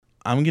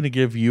I'm going to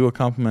give you a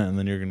compliment, and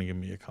then you're going to give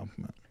me a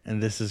compliment.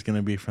 And this is going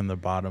to be from the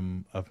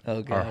bottom of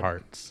our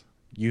hearts.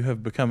 You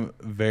have become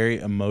very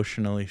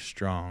emotionally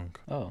strong.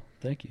 Oh,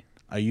 thank you.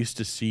 I used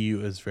to see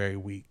you as very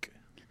weak.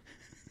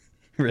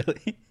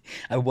 Really?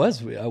 I was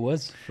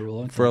for a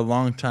long time. For a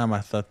long time, I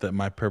thought that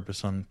my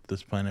purpose on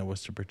this planet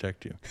was to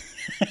protect you.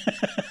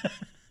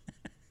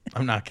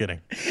 I'm not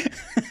kidding.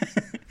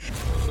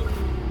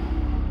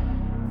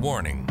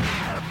 Warning.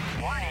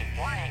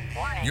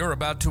 You're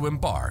about to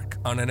embark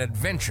on an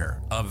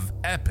adventure of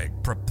epic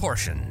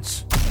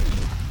proportions.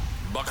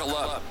 Buckle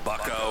up,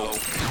 bucko.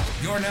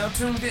 You're now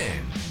tuned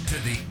in to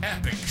The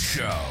Epic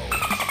Show.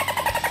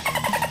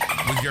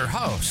 With your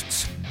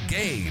hosts,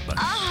 Gabe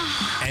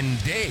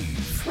and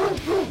Dave.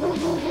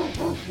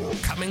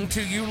 Coming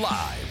to you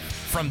live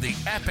from the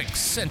Epic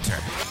Center.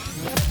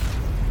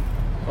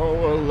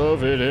 Oh, I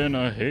love it and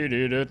I hate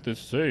it at the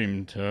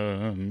same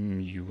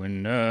time. You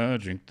and I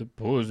drink the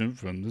poison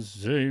from the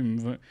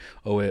same...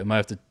 Oh, wait, I might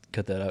have to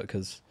cut that out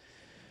because,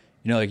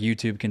 like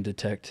YouTube can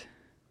detect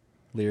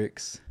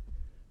lyrics,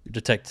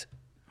 detect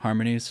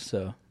harmonies,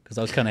 so... Because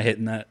I was kind of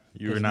hitting that.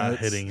 You were not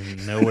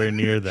hitting nowhere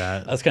near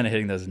that. I was kind of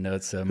hitting those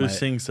notes. So Who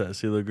sings that?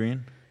 CeeLo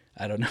Green?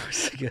 I don't know.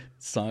 It's like a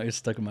song. It's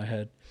stuck in my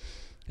head.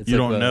 You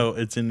don't know.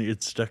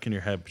 It's stuck in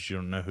your head, but you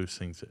don't know who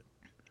sings it.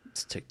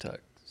 It's a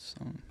TikTok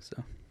song,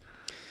 so...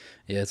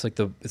 Yeah, it's like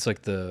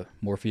the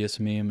Morpheus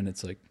meme, and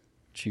it's like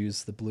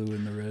choose the blue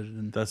and the red.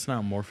 And that's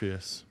not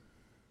Morpheus.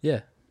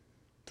 Yeah,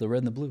 the red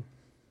and the blue.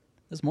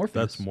 That's Morpheus.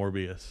 That's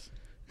Morbius.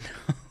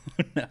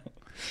 No.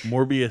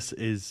 Morbius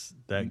is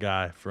that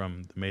guy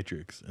from The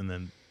Matrix, and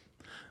then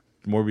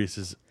Morbius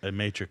is a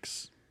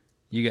Matrix.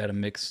 You got a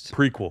mixed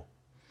prequel.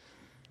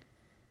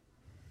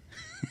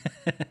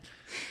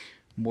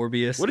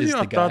 Morbius. What are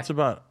your thoughts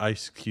about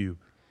Ice Cube?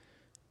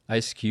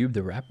 Ice Cube,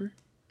 the rapper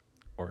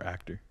or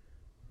actor?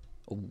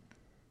 Oh.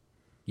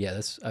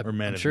 Yeah,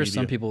 I'm sure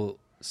some people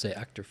say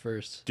actor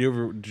first.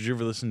 Did you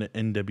ever listen to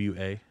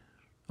NWA?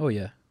 Oh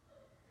yeah.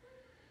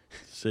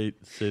 Say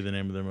the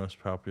name of their most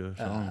popular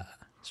song.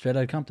 Straight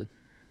Outta Compton.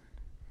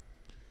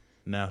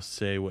 Now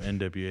say what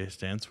NWA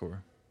stands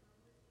for.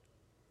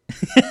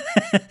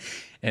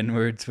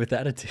 N-words with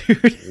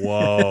attitude.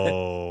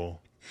 Whoa.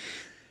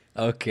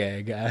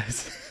 Okay,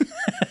 guys.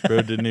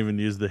 Bro didn't even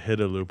use the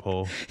HITA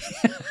loophole.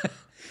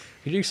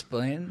 Could you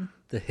explain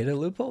the HITA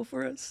loophole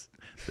for us?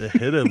 The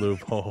HITA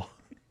loophole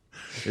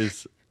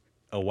is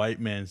a white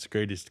man's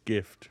greatest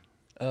gift.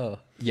 Oh,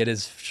 yet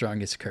his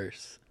strongest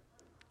curse.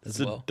 It's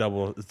a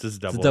double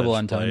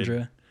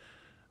entendre.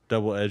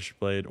 Double-edged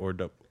blade or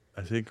double.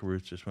 I think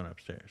Roots just went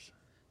upstairs.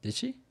 Did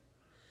she?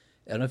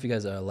 I don't know if you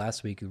guys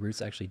last week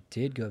Roots actually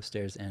did go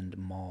upstairs and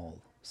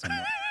maul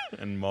someone.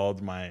 And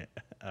mauled my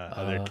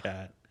other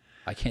cat.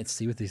 I can't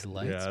see with these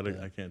lights. Yeah,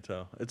 I can't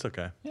tell. It's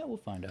okay. Yeah, we'll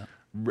find out.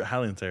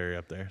 Hallie and Terry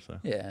up there, so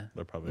yeah,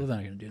 they're probably. We're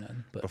not gonna do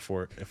nothing. But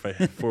before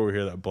we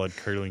hear that blood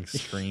curdling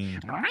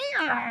scream.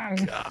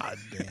 God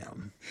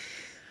damn.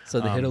 So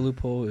the HITA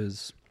loophole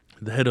is.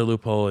 The HITA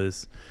loophole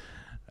is,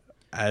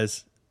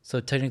 as so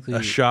technically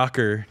a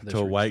shocker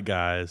to white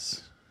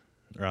guys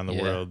around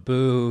the world.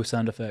 Boo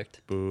sound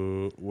effect.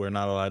 Boo. We're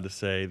not allowed to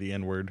say the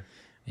N-word.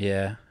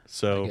 Yeah.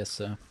 So I guess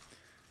so.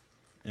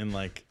 In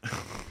like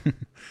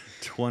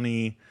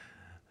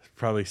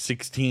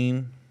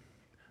 2016,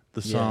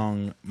 the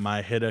song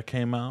 "My Hitta"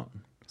 came out.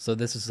 So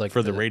this is like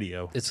for the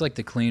radio. It's like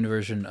the clean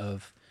version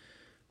of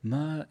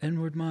 "My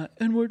N-word, my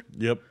N-word."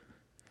 Yep.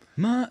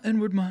 My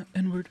N-word, my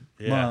N-word.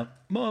 Yeah.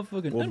 My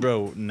motherfucking. Well,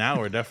 bro, now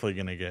we're definitely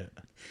gonna get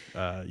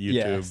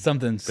YouTube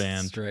something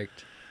banned.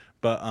 Strict.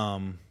 But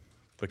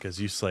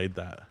because you slayed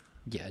that.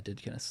 Yeah, I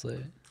did kind of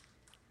slay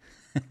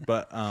it.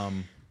 But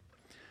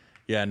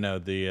yeah, no,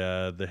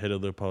 the HITA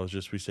loophole is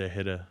just we say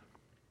HITA.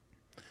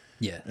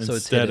 Yeah,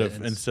 instead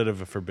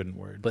of a forbidden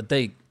word. But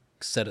they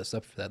set us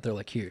up for that. They're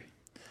like, here.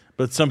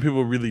 But some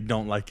people really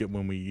don't like it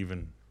when we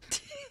even.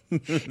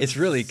 It's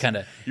really kind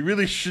of. You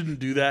really shouldn't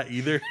do that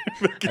either.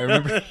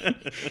 I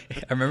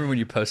remember when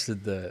you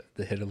posted the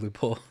HITA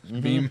loophole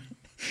meme,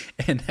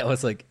 and I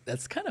was like,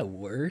 that's kind of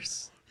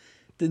worse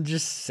than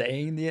just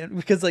saying the N,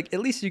 because like at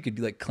least you could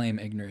like claim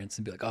ignorance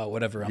and be like, oh,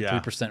 whatever, I'm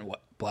 3%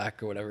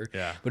 black or whatever.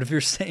 Yeah. But if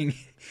you're saying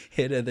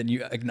HITA, then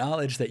you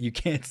acknowledge that you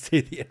can't say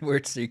the N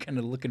word, so you're kind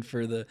of looking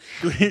for the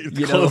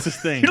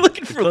closest thing. You're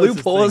looking for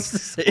loopholes to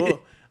say.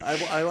 Well,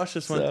 I watched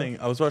this one thing.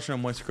 I was watching a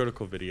Moist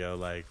Critical video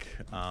like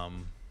a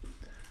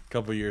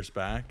couple years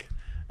back,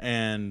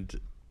 and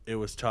it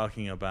was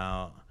talking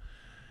about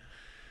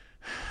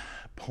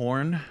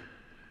porn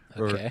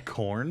or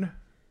corn.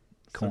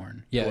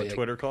 Corn. Yeah. What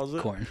Twitter calls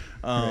it. Corn.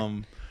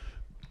 Or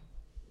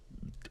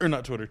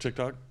not Twitter,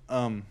 TikTok.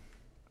 And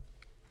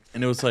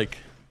it was like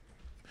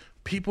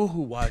people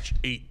who watch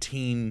the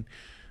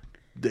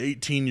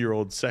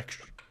 18-year-old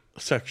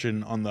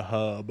section on the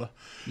hub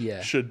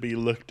should be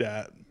looked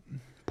at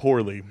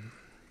poorly.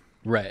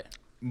 Right.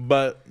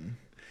 But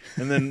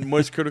and then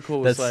Moist Critical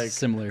was like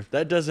similar.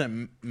 That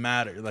doesn't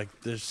matter.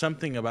 Like there's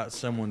something about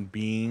someone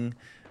being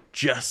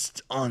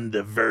just on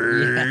the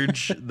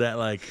verge that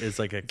like is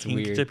like a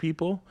kink to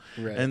people.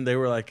 Right. And they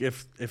were like,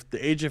 if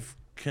the age of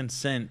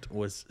consent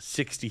was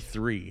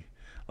 63,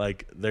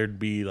 like there'd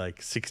be like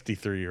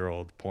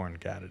 63-year-old porn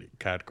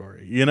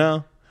category, you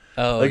know?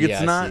 Oh, like yeah,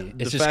 it's not I see.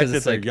 the It's just fact because that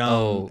it's they're like, young.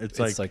 oh,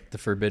 it's like the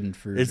forbidden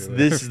fruit. It's or this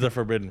whatever. is the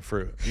forbidden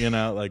fruit, you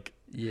know? Like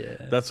Yeah.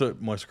 that's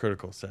what Moist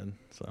Critical said.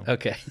 So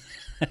Okay.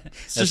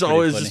 it's just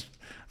always just.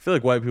 I feel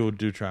like white people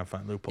do try and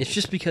find loopholes. It's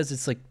just because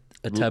it's like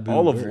a taboo.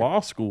 All of word. law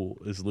school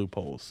is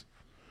loopholes.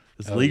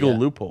 It's Oh, legal yeah.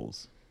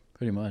 loopholes,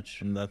 Pretty much.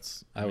 and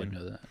that's I would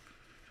know that.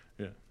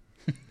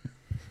 Yeah.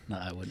 No,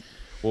 I wouldn't.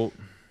 Well,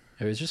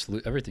 It was just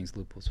everything's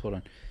loopholes. Hold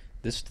on.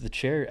 The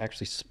chair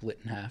actually split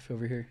in half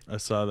over here. I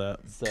saw that.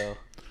 So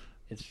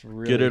it's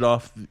really Get it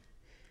off.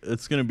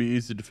 It's gonna be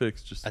easy to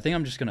fix. Just I think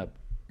I'm just gonna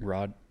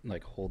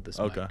hold this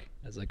Okay. mic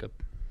as like a.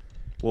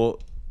 well,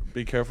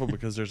 be careful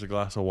because there's a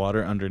glass of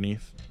water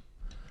underneath.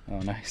 Oh,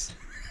 nice.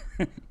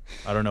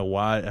 I don't know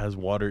why it has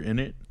water in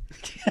it,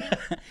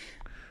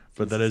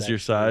 but that is your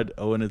side.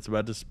 Oh, and it's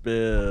about to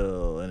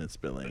spill, and it's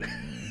spilling.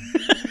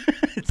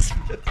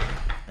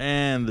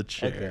 And the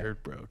chair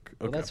broke. Okay.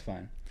 Well, that's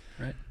fine,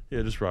 right?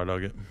 Yeah, just raw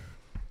dog it.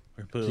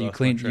 So you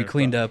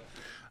cleaned up.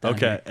 down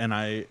Okay, here. and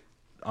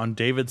on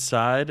David's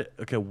side.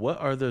 Okay, what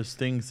are those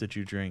things that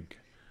you drink?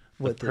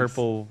 What the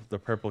things?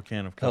 purple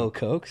can of Oh, Coke.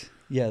 Cokes?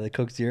 Yeah, the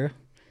Coke Zero.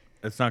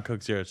 It's not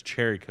Coke Zero. It's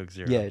Cherry Coke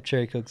Zero. Yeah,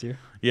 cherry Coke Zero.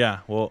 Yeah.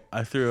 Well,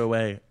 I threw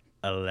away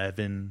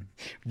 11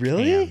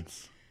 Really?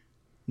 cans.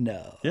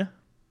 No. Yeah.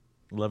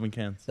 11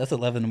 cans. That's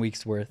 11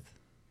 weeks worth.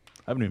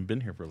 I haven't even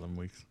been here for 11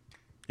 weeks.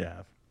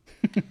 Yeah,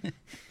 I have.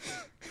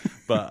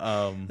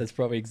 But That's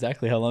probably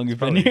exactly how long you've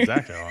been probably here.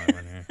 exactly how I've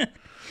been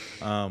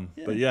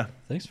here. But yeah,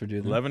 Thanks for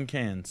doing that. 11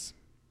 cans.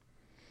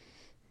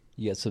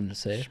 You got something to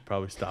say? Should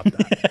probably stop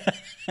that.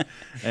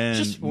 And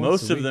Just once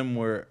most a of week. them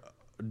were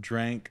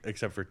drank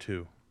except for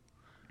 2.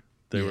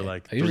 They were Yeah,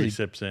 like I 3 usually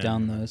sips in.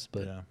 down those,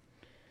 but yeah.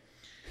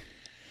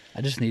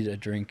 I just need a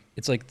drink.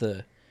 It's like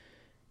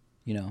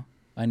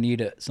I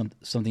need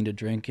something to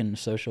drink in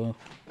social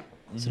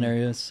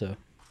scenarios. So,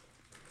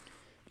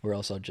 or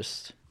else I'll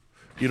just.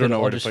 You don't know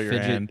I'll where to just put your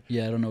fidget. hand.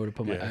 Yeah, I don't know where to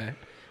put my Yeah. eye.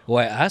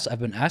 Well, I've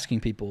been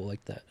asking people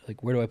like that.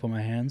 Like, where do I put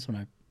my hands when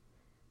I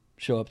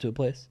show up to a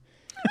place?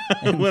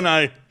 When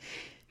I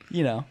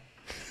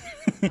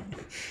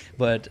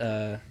But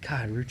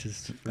God, Roots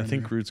is. I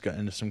think Roots got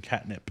into some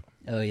catnip,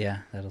 Oh yeah,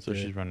 that'll. so do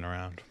it. she's running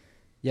around.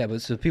 Yeah,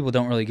 but so people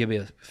don't really give me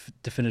a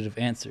definitive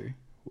answer.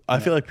 I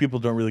feel like people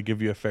don't really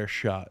give you a fair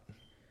shot.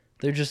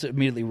 They're just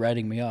immediately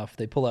writing me off.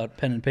 They pull out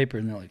pen and paper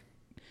and they're like,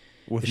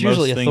 With It's most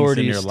usually things in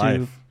authorities your too.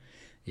 life,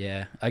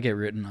 "Yeah, I get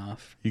written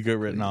off." you get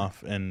written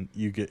off, and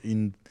you get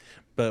in.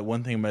 But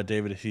one thing about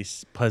David is he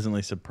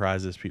pleasantly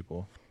surprises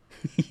people.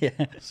 Yeah.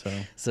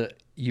 So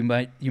you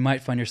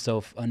might find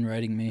yourself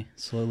unwriting me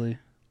slowly.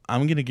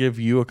 I'm gonna give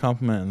you a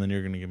compliment, and then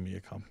you're gonna give me a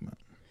compliment.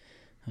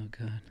 Oh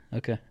God.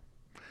 Okay.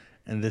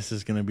 And this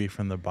is gonna be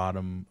from the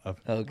bottom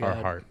of Oh, our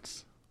God.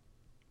 hearts.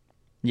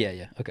 Yeah.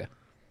 Yeah. Okay.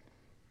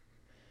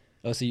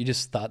 Oh, so you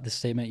just thought this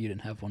statement? You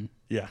didn't have one?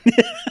 Yeah.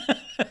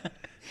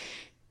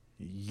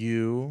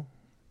 You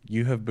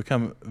have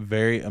become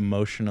very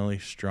emotionally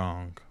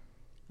strong.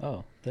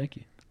 Oh, thank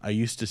you. I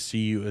used to see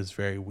you as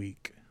very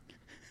weak.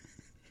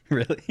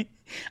 Really?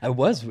 I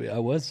was for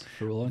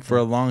a long time. For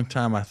a long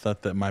time, I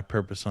thought that my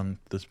purpose on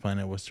this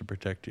planet was to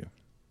protect you.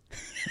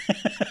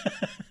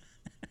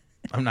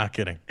 I'm not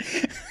kidding.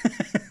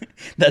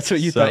 That's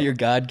what you So- thought your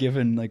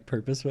God-given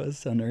purpose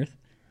was on Earth?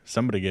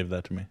 Somebody gave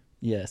that to me.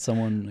 Yeah,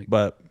 someone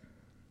But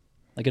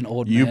like an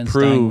old you man's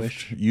dying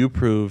wish.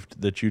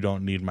 proved that you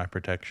don't need my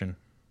protection.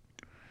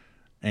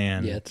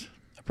 And Yeah,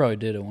 I probably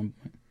did at one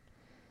point.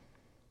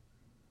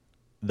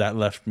 that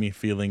left me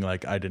feeling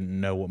like I didn't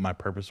know what my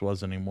purpose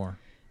was anymore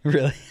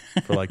Really?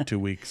 for like 2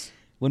 weeks,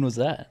 When was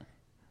that?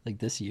 Like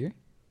this year?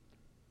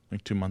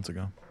 like 2 months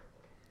ago.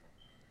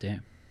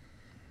 Damn.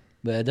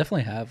 But I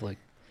definitely have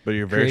But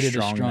you're very created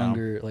strong a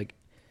stronger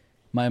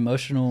my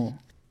emotional.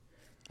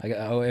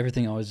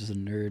 Everything always is a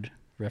nerd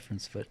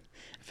reference, but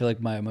I feel like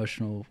my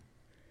emotional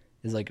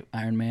is like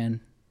Iron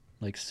Man,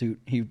 suit.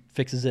 He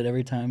fixes it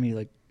every time he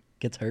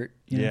gets hurt.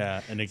 now. You know?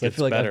 Yeah, and it So I gets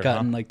feel like better. I've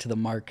gotten huh? to the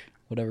mark,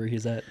 whatever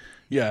he's at.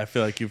 Yeah, I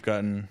feel like you've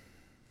gotten.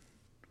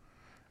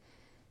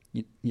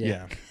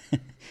 Yeah. I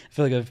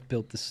feel like I've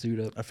built the suit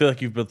up I feel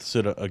like you've built the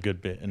suit a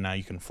good bit, and now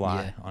you can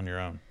fly Yeah. on your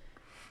own.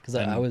 because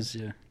I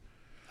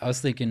was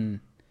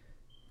thinking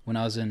when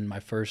I was in my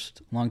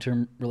first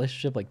long-term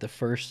relationship,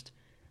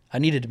 I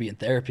needed to be in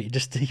therapy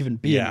just to even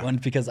be Yeah. in one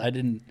because I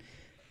didn't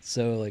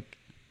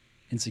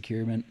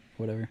insecure.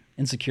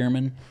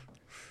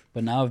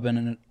 But now I've been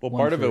in it. Well,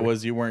 part of it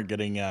was you weren't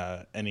getting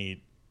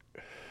any.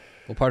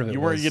 Well, part of it You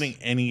was, weren't getting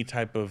any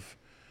type of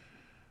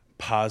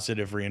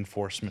positive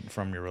reinforcement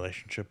from your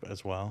relationship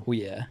as well. Well,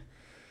 yeah.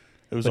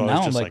 It was But always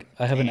now I'm just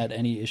I haven't "Eh." had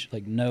any issue.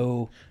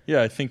 No,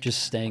 Yeah, I think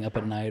just staying up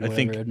at night. Or I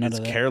think whatever, none it's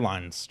of that.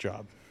 Caroline's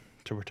job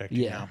to protect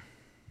you Yeah. now.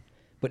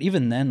 But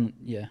even then,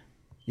 yeah.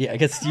 I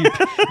guess you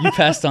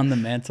passed on the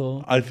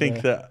mantle. I of,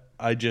 think that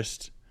I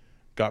just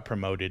got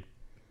promoted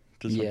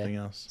to something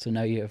else. So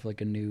now you have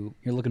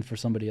you're looking for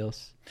somebody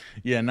else.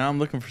 Yeah, now I'm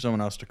looking for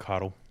someone else to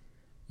coddle.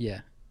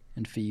 Yeah,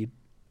 and feed.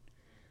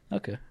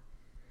 Okay.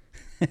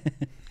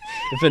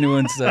 If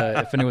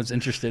anyone's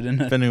interested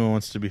in it. If anyone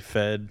wants to be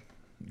fed,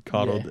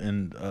 coddled,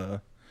 and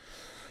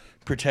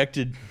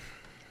protected,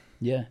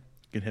 yeah, you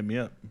can hit me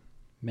up.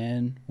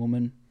 Man,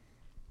 woman,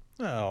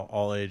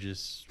 All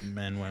ages,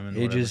 men, women,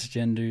 ages, whatever.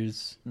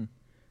 genders,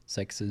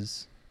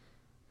 sexes.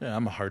 Yeah,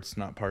 I'm a hearts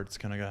not parts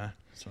kind of guy.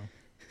 So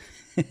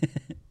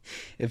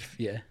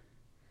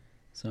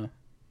So,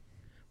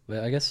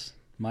 well, I guess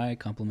my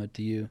compliment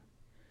to you.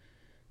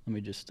 Let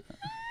me just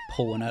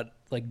pull one out,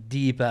 like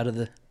deep out of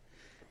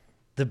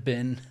the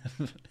bin.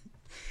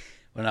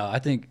 Well, no, I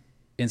think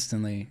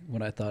instantly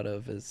what I thought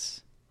of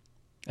is,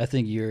 I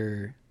think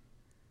you're.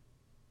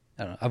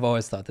 I don't know. I've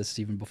always thought this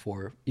even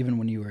before, even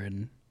when you were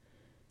in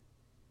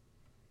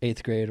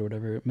 8th grade or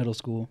whatever, middle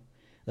school.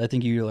 I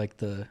think you're like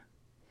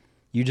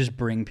you just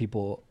bring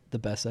people, the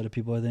best out of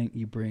people. I think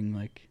you bring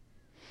like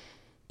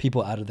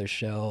people out of their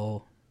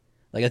shell.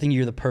 Like I think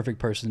you're the perfect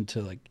person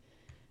to like,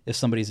 if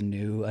somebody's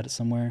new at it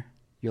somewhere,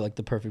 you're like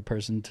the perfect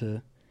person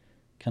to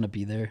kind of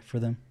be there for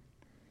them.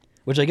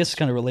 Which I guess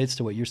kind of relates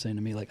to what you're saying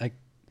to me. Like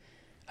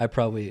I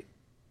probably,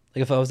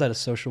 like if I was at a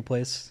social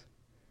place,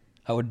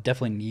 I would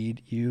definitely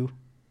need you.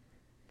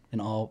 And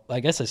all,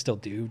 I guess I still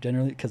do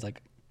generally, because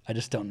like I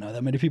just don't know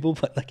that many people.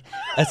 But like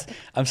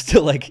I'm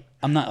still like,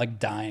 I'm not like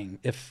dying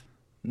if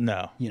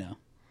no, you know.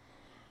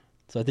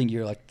 So I think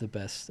you're like the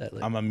best at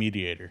like. I'm a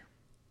mediator.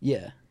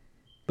 Yeah,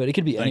 but it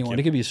could be anyone.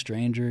 It could be a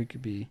stranger. It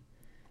could be.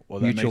 Well,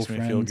 that makes me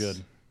feel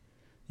good.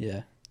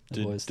 Yeah.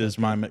 Does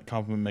my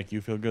compliment make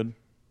you feel good?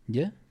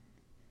 Yeah.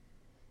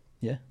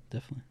 Yeah,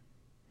 definitely.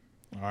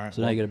 All right.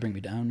 So now you got to bring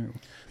me down, or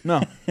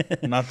no,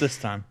 not this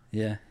time.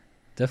 Yeah,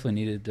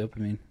 definitely needed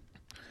dopamine.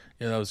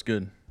 Yeah, that was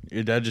good.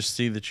 I just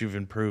see that you've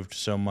improved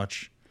so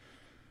much.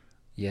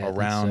 Yeah,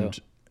 around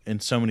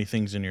in so many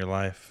things in your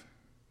life.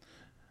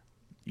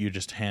 You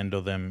just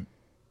handle them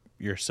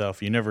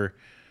yourself. You never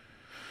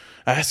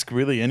ask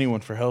really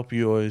anyone for help.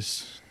 You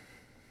always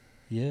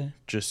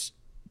just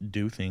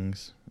do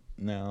things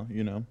now,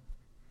 you know.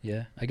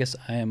 Yeah, I guess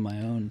I am my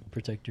own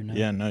protector now.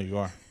 Yeah, no, you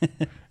are.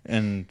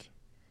 And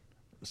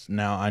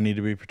now I need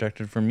to be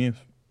protected from you.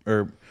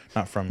 Or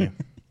not from you.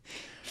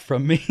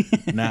 From me?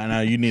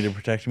 now you need to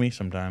protect me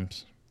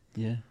sometimes.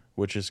 Yeah.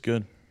 Which is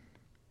good.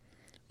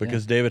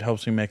 Because David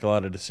helps me make a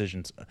lot of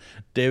decisions.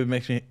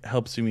 David's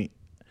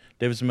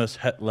the most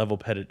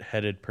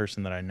level-headed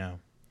person that I know.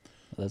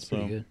 Well, that's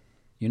pretty good.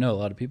 You know a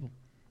lot of people.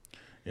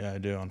 Yeah, I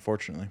do,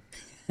 unfortunately.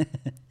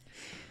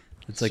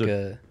 It's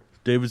like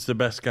David's the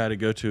best guy to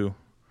go to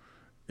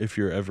if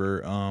you're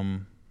ever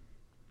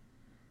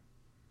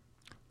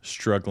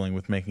struggling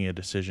with making a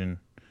decision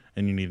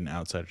and you need an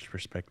outsider's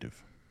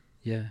perspective.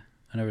 Yeah,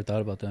 I never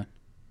thought about that.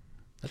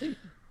 I think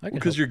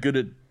because you're good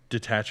at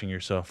detaching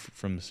yourself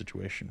from the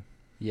situation.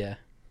 Yeah,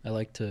 I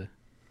like to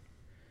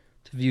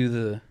view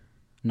the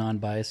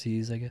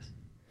non-biases, I guess.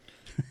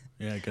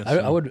 Yeah, I guess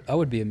I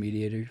would be a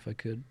mediator if I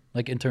could,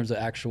 like in terms of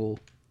actual,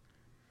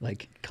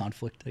 like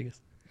conflict, I guess.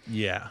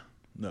 Yeah,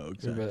 no,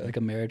 exactly. Like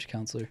a marriage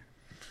counselor.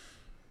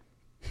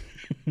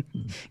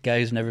 Guy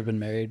who's never been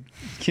married.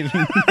 It's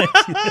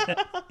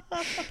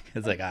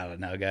like, I don't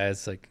know,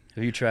 guys. Like,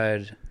 have you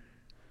tried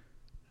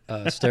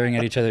staring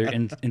at each other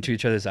into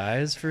each other's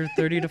eyes for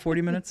 30 to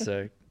 40 minutes?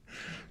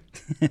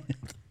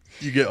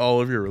 You get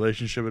all of your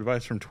relationship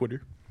advice from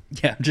Twitter?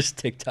 Yeah, just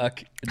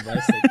TikTok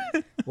advice.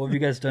 Like, well, have you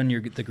guys done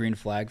the green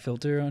flag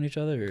filter on each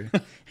other?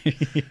 Or?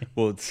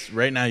 Well, it's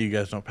right now. You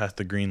guys don't pass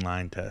the green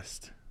line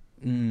test.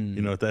 You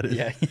know what that is?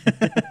 Yeah.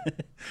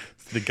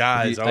 The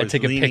guys. I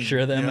take a picture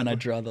of them and I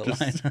draw the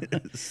line.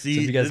 See,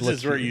 so if you guys this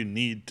is where you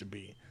need to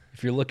be.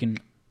 If you're looking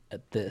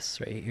at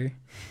this right here.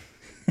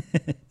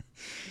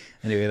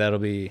 Anyway, that'll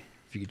be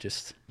if you could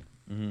just.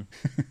 Mm-hmm.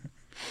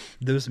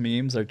 Those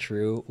memes are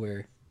true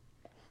where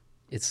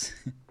it's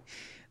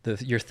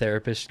your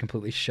therapist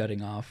completely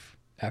shutting off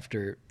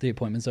after the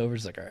appointment's over.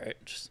 It's like, all right,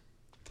 just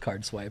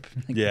card swipe.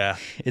 Yeah.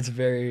 It's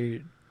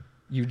very.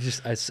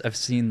 I've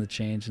seen the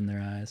change in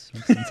their eyes.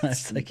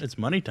 Sometimes it's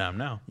money time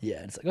now.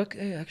 Yeah, it's like,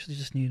 okay, I actually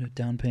just need a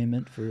down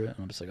payment for it. And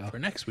I'm just like, oh, for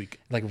next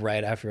week. Like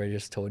right after I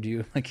just told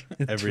you, like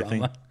everything.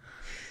 Trauma.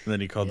 And then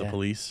he called the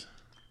police.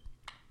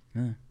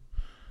 Yeah.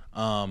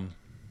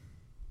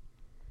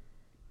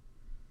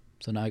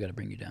 So now I got to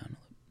bring you down.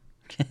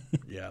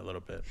 Yeah, a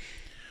little bit.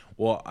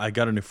 Well, I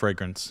got a new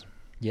fragrance.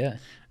 Yeah.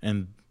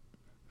 And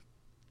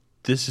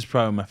this is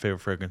probably my favorite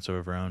fragrance I've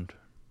ever owned.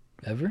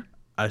 Ever?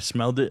 I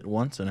smelled it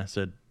once and I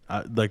said,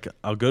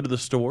 I'll go to the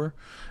store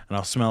and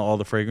I'll smell all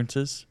the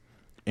fragrances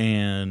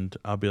and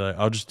I'll be like,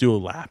 I'll just do a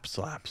lap.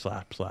 Yeah.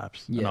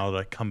 And I'll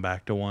like come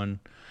back to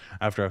one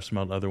after I've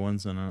smelled other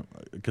ones. And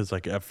because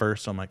like at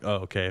first I'm like, oh,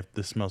 okay, if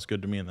this smells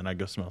good to me, and then I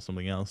go smell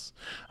something else,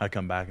 I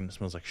come back and it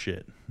smells like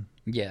shit.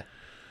 Yeah.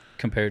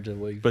 Compared to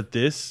what But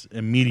this,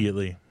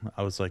 immediately,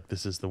 I was like,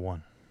 this is the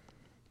one.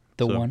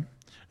 The one?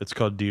 It's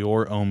called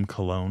Dior Homme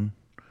Cologne.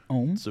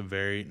 Homme? It's a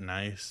very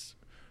nice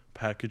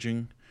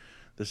packaging.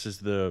 It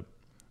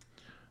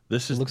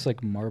looks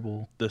like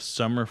marble. The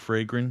summer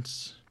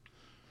fragrance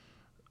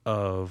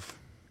of,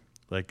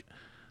 like,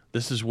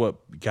 this is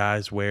what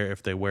guys wear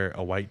if they wear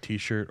a white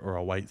t-shirt or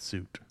a white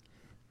suit.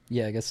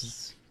 Yeah, I guess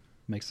it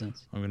makes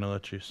sense. I'm gonna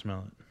let you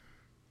smell it.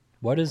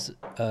 Why does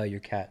your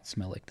cat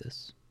smell like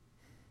this?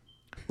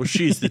 Well,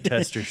 she's the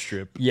tester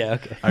strip. Yeah,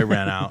 okay. I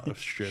ran out of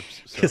strips.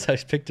 Because So. I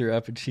picked her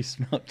up and she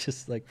smelled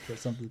just like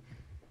something.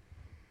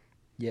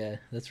 Yeah,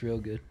 that's real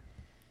good.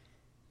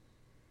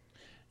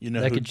 You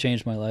know, That who could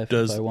change my life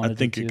does if I wanted I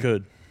think it it to.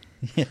 could.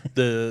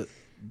 Yeah.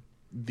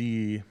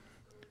 The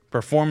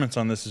performance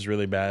on this is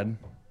really bad.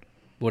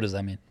 What does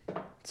that mean?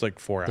 It's like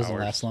 4 hours. Doesn't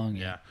last long.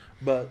 Yeah,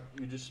 but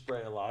you just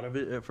spray a lot of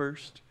it at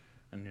first,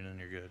 and then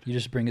you're good. You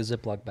just bring a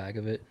Ziploc bag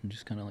of it and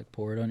just kind of like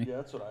pour it on you. Yeah,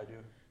 that's what I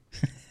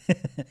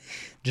do.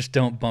 Just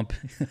don't bump.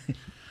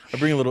 I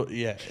bring a little.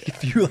 Yeah.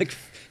 If you like,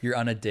 you're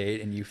on a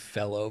date and you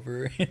fell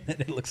over and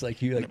it looks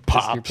like you like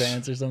Pops. pissed your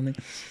pants or something.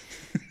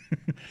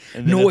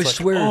 And then No, it's I like,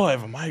 swear. Oh, I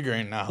have a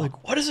migraine now.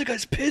 Like, why does that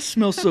guy's piss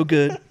smell so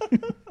good?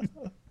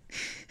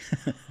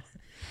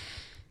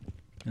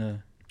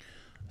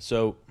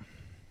 So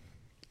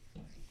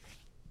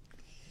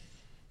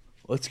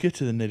let's get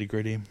to the nitty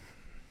gritty.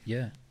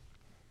 Yeah.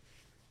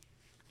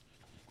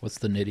 What's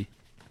the nitty?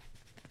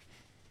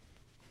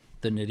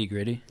 The nitty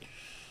gritty?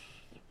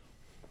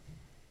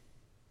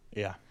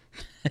 Yeah.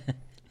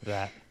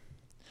 That.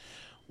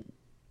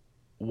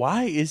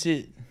 Why is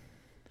it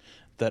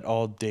that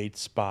all date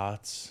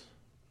spots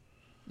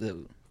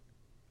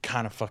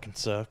kind of fucking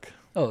suck?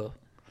 Oh,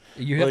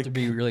 you have Like, to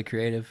be really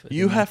creative.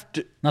 You have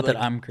to. Not that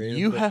I'm creative,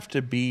 You but- have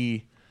to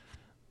be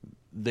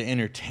the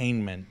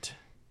entertainment,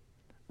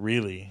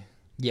 really.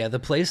 Yeah, the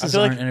I places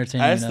feel aren't like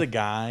entertaining as enough. the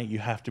guy, you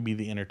have to be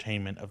the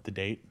entertainment of the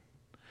date.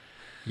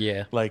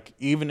 Yeah. Like,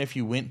 even if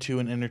you went to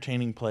an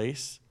entertaining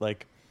place,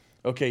 like,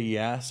 okay,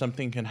 yeah,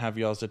 something can have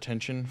y'all's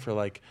attention for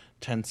like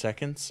 10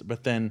 seconds,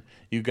 but then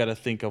you got to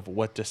think of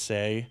what to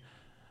say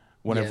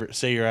whenever, Yeah.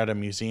 say you're at a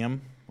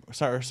museum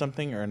or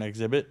something or an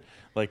exhibit.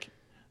 Like,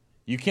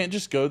 you can't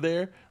just go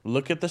there,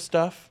 look at the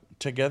stuff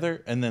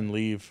together, and then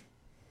leave.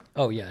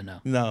 Oh, yeah, no.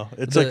 No,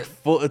 it's The- like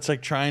full. It's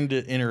like trying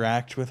to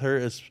interact with her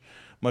as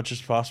much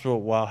as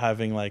possible while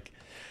having like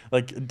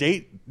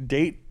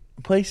date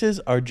places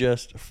are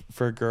just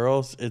for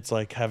girls. It's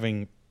like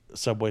having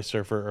Subway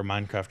Surfer or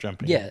Minecraft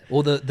jumping. Yeah,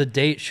 well, the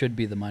date should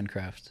be the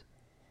Minecraft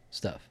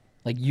stuff.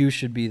 Like, you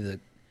should be the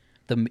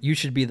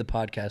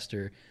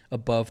podcaster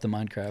above the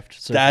Minecraft.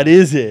 So That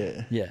is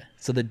it. yeah.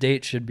 So the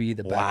date should be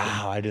the background.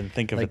 Wow, I didn't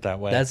think of Like, it that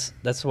way.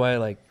 That's why,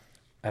 like,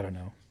 I don't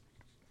know,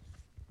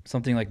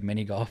 something like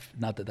mini golf.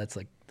 Not that that's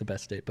like the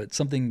best date, but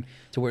something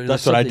to where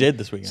That's there's what I something- did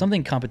this weekend.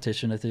 Something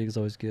competition, I think, is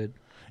always good.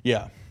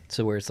 Yeah,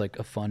 So where it's like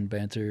a fun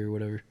banter or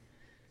whatever.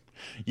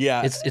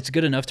 yeah. It's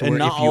good enough to and where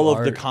not if you all are,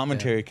 of the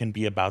commentary can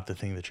be about the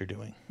thing that you're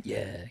doing. Yeah,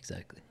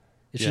 exactly.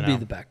 It You should be know?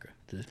 the background.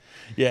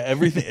 Yeah,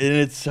 everything, and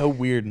it's so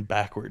weird and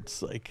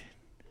backwards, like,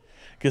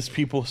 because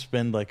people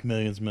spend like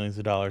millions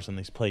of dollars on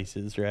these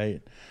places,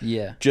 right?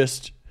 Yeah.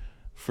 Just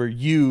for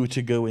you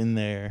to go in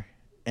there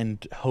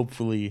and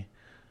hopefully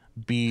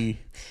be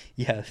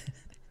Yeah.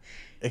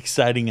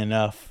 exciting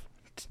enough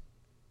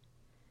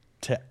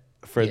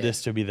for Yeah.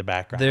 this to be the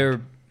background.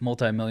 Their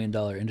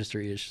multi-million-dollar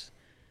industry is.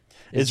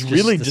 It's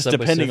really the just Subway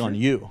depending Surfer. on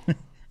you.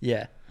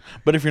 Yeah.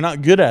 But if you're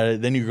not good at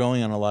it, then you're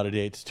going on a lot of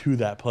dates to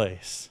that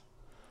place.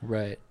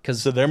 Right.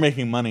 Because So they're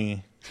making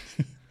money.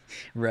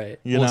 right.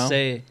 You We'll know?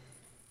 say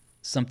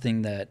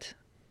something that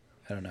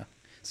I don't know.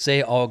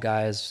 Say all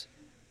guys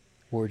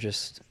were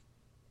just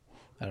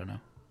I don't know,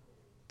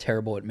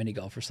 terrible at mini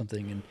golf or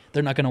something, and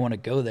they're not going to want to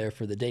go there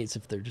for the dates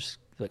if they're just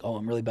like, oh,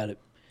 I'm really bad at.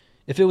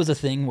 If it was a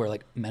thing where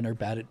like men are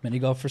bad at mini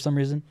golf for some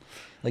reason,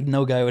 like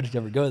no guy would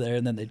ever go there,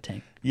 and then they'd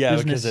tank. Yeah,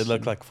 Business- because they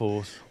look like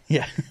fools.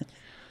 Yeah.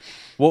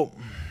 Well,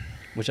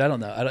 Which I don't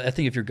know. I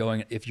think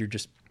if you're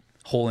just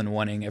hole in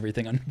one-ing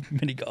everything on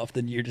mini golf,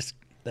 then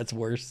that's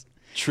worse.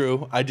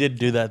 true. I did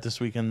do that this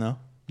weekend, though.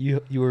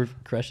 You were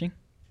crushing.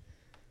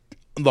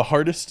 The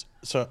hardest.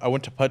 So I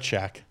went to Putt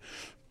Shack,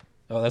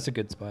 Oh, that's a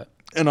good spot.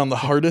 and on the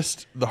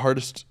hardest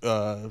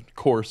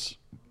course,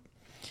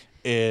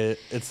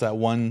 it's that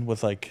one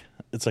with like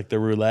it's like the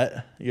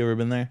roulette. You ever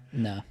been there?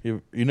 No,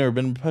 You never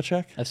been to Putt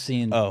Shack? I've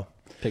seen Oh,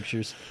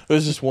 pictures.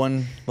 there's just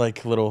one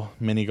like little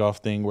mini golf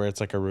thing where it's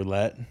like a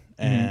roulette,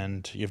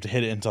 and you have to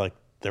hit it into like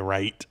the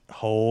right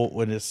hole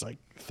when it's like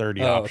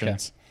 30 Oh, okay.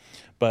 options.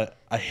 But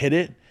I hit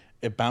it,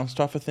 it bounced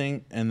off a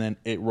thing, and then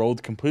it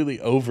rolled completely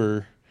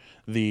over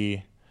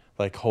the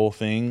like whole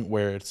thing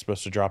where it's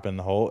supposed to drop in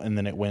the hole, and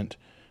then it went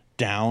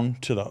down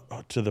to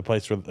the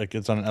place where like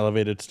it's on an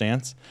elevated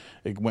stance.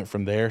 It went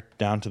from there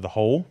down to the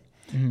hole,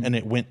 and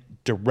it went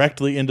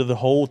directly into the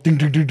hole, ding,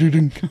 ding, ding, ding,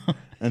 ding,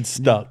 and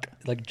stuck.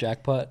 Like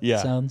jackpot Yeah.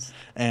 sounds.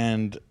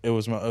 And it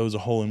was a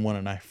hole in one,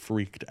 and I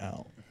freaked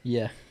out,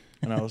 Yeah.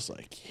 and I was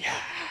like,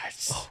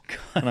 yes, Oh god.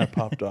 and I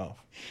popped off.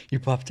 You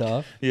popped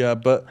off. Yeah,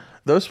 but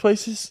those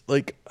places,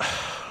 like,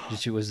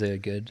 Was it a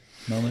good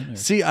moment,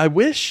 see, I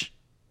wish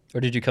or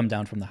did you come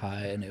down from the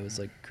high and it was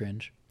like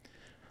cringe?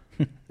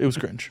 it was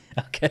cringe,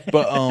 Okay.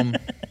 but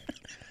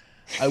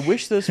I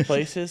wish those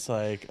places,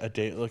 like a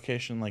date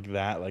location like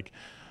that, like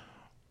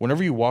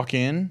whenever you walk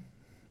in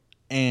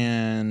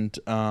and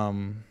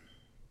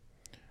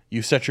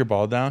you set your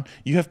ball down,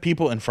 you have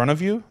people in front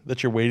of you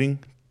that you're waiting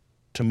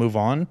to move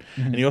on,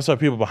 and you also have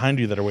people behind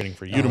you that are waiting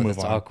for you to move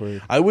that's on.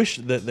 awkward. I wish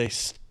that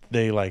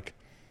they like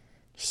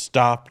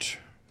stopped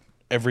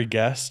every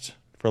guest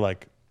for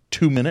like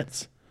 2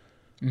 minutes,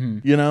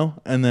 you know,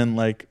 and then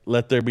like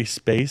let there be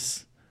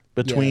space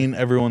between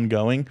everyone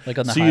going, like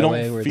on the so you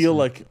highway don't where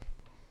feel it's like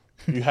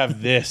you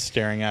have this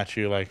staring at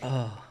you like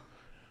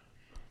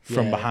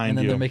from behind and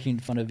then you. they're making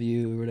fun of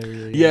you or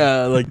whatever.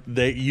 Yeah, like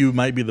you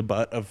might be the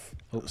butt of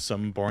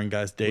some boring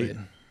guy's date.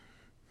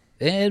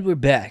 And we're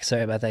back.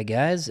 Sorry about that,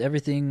 guys.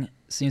 Everything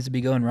seems to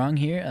be going wrong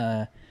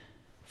here.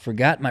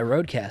 Forgot my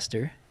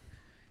Rodecaster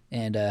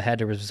and had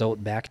to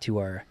result back to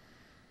our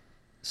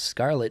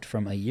Scarlet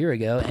from a year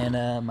ago.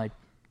 And my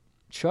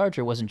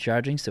charger wasn't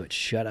charging, so it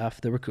shut off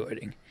the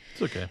recording.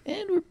 It's okay.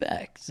 And we're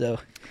back. So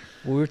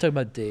we were talking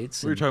about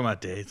dates. We were talking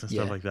about dates and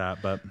stuff like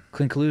that. But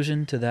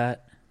conclusion to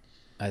that,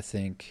 I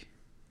think,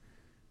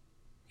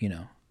 you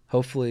know,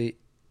 hopefully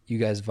you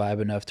guys vibe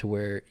enough to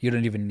where you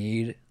don't even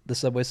need the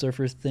Subway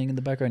Surfers thing in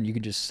the background. You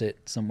can just sit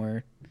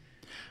somewhere.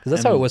 Because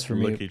that's how it was for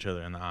me. Look each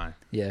other in the eye.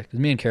 Yeah, because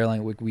me and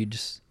Caroline, we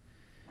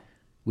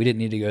didn't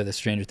need to go to the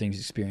Stranger Things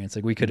experience.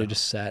 Like, we could have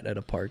just sat at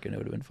a park and it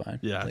would have been fine.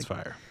 Yeah, like, that's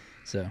fire.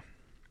 So,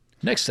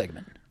 next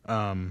segment.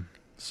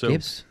 So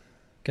Gabe's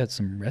got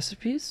some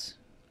recipes.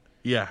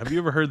 Yeah, have you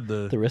ever heard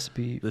the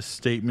recipe? The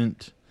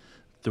statement,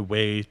 "The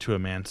way to a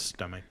man's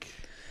stomach."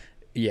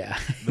 Yeah,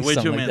 the way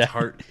to a man's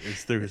heart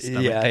is through his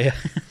stomach. Yeah.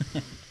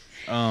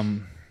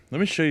 Let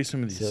me show you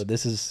some of these. So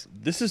this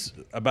is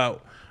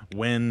about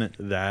when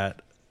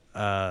that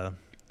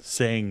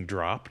saying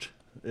dropped.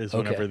 Is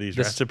whenever these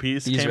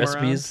recipes came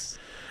around.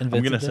 I'm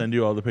gonna send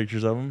you all the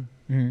pictures of them.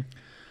 Mm-hmm.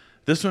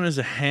 This one is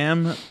a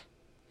ham.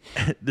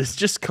 This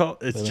just called.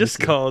 It's just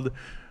called.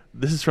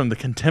 This is from the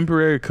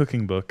Contemporary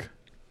Cooking Book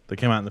that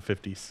came out in the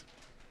 50s.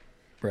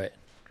 Right.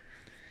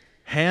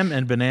 Ham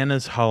and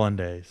bananas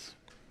hollandaise.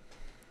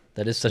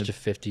 That is such a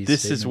 50s.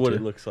 This is what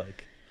it looks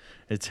like.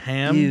 It's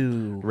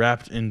ham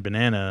wrapped in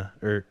banana,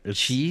 or it's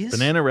cheese.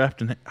 Banana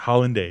wrapped in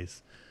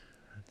hollandaise.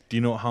 Do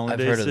you know what hollandaise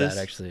is? I've heard of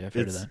that, actually. I've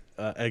heard of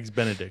that. Eggs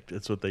Benedict.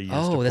 It's what they use to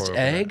pour that's over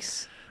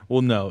eggs? That.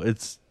 Well, no.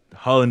 It's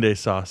hollandaise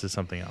sauce is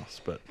something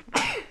else, but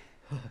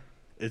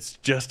it's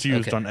just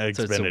used on eggs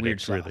Benedict, a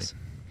weird really. Sauce.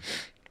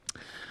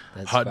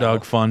 Hot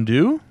dog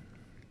fondue.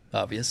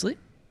 Obviously.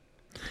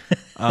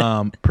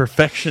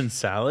 Perfection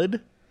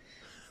salad.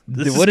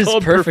 What is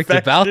perfect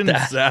about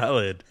that?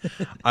 Salad.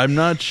 I'm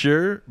not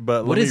sure,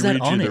 but let me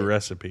read you the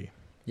recipe.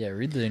 Yeah,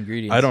 read the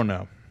ingredients. I don't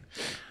know.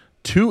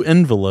 2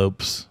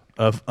 envelopes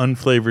of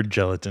unflavored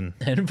gelatin.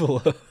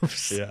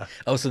 Envelopes? Yeah.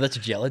 Oh, so that's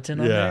gelatin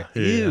on there?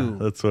 Yeah. Ew.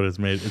 That's what it's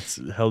made. It's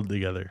held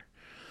together.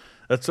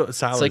 That's what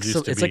salad used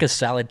to be. It's like a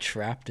salad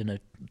trapped in a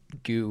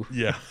goo.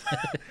 Yeah.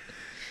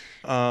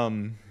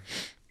 And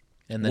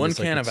then 1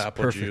 can of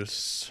apple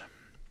juice.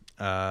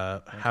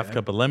 Half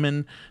cup of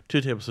lemon, 2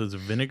 tablespoons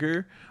of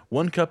vinegar,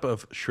 1 cup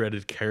of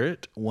shredded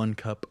carrot, 1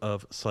 cup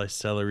of sliced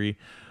celery,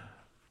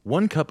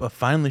 1 cup of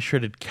finely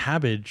shredded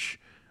cabbage,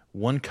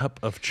 1 cup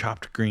of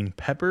chopped green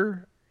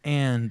pepper,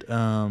 and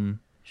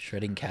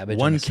shredding cabbage.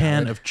 1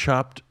 can of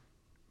chopped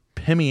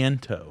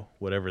pimiento,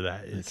 whatever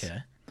that is.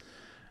 Okay.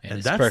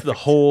 And that's perfect. The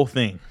whole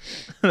thing.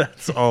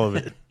 That's all of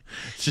it.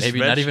 It's just maybe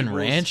not even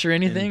ranch or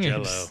anything.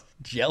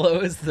 Jello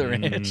is the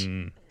ranch.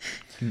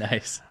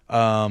 Nice.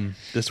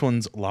 This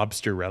one's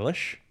lobster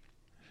relish.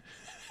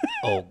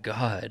 Oh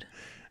God.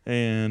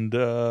 And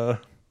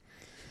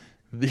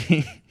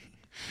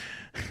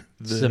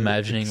just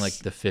imagining like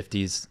the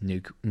 50s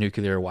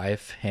nuclear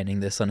wife handing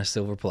this on a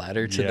silver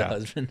platter to the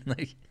husband.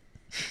 Like,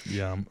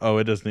 yum. Oh,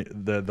 it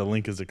doesn't. The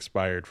link is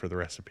expired for the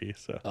recipe.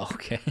 So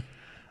okay.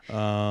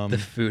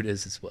 The food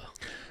is as well.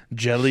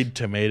 Jellied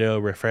tomato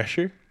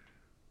refresher.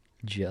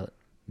 Jellied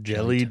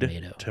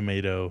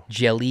tomato.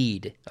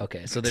 Jellied.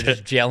 Okay, so they're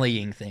just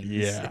jellying things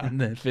in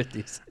the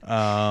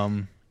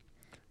 50s.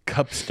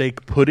 Cup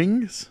steak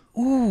puddings.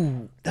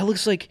 Ooh, that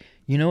looks like,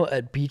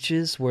 at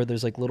beaches where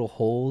there's like little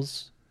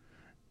holes.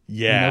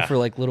 Yeah. For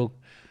like little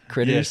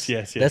critters.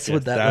 Yes. That's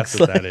what that That's looks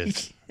what like. that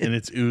is. And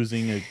it's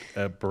oozing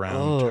a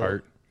brown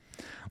tart.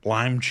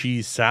 Lime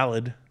cheese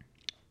salad.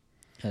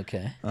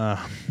 Okay.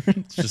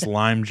 It's just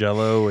lime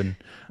jello and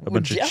a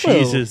bunch Jello. of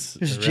cheeses.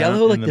 Is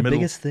jello like the middle.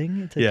 biggest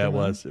thing? Yeah, it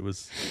was. It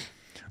was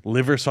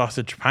liver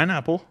sausage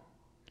pineapple.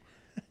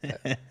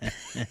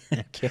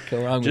 Can't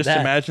go wrong with Just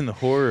that. imagine the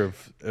horror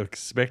of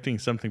expecting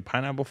something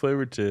pineapple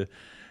flavored to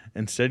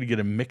instead get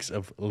a mix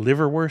of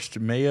liverwurst,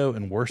 mayo,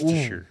 and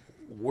Worcestershire.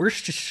 Ooh,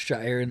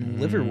 Worcestershire and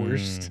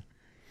liverwurst.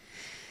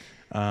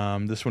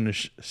 This one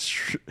is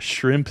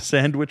shrimp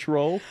sandwich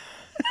roll.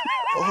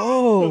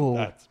 Oh,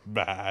 that's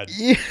bad.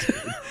 Yeah.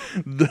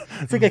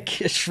 It's like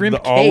a shrimp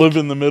the cake. Olive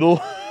in the middle.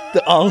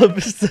 The olive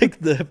is like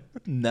the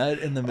nut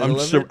in the middle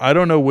of it. I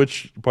don't know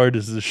which part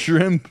is the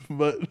shrimp,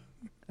 but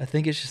I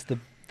think it's just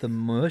the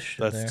mush.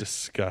 That's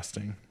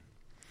disgusting.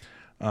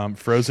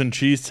 Frozen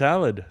cheese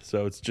salad.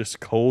 So it's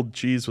just cold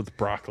cheese with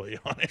broccoli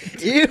on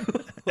it. Ew.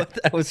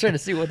 I was trying to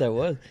see what that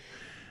was.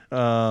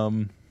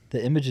 The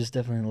images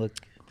definitely look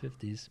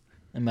 50s.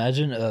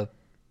 Imagine a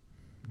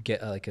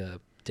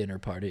dinner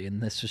party,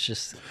 and this was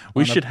just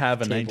We on should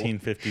have a table.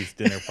 1950s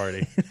dinner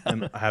party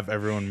and have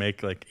everyone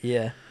make like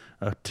Yeah.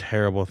 a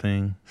terrible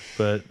thing.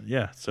 But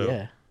yeah, so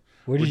Yeah.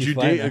 Where did would you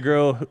find date that? a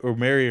girl or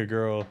marry a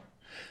girl?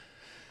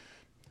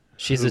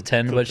 She's who a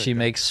 10, cooked but like she that?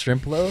 makes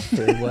shrimp loaf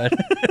or what?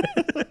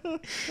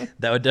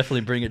 That would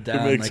definitely bring it down.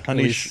 Who makes Like, at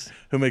honey? least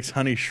Who makes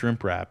honey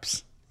shrimp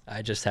wraps?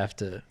 I just have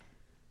to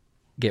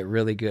get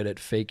really good at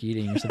fake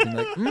eating or something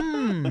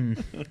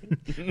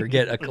like, or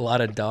get a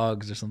lot of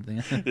dogs or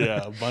something.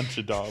 Yeah, a bunch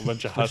of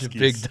Bunch of huskies.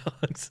 big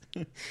dogs.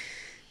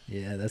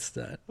 Yeah, that's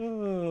that.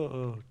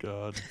 Oh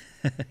God.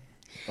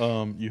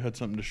 You had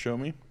something to show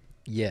me?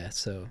 Yeah,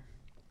 so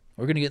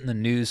we're gonna get in the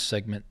news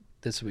segment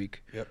this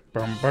week. Yep.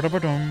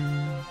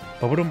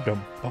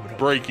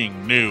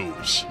 Breaking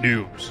news.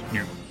 News.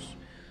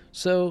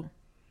 So,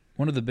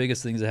 one of the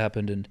biggest things that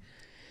happened in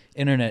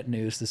internet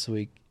news this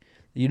week.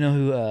 You know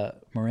who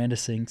Miranda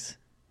sings?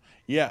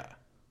 Yeah.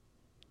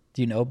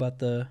 Do you know about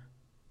the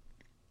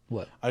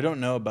what? I don't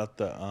know about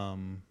the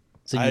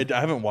So I you-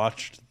 haven't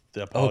watched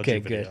the apology Okay,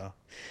 video. good.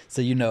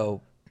 So you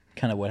know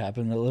kind of what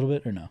happened a little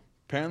bit or no?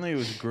 Apparently it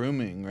was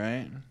grooming,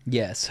 right?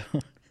 Yeah, so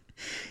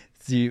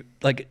you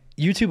like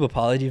YouTube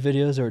apology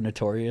videos are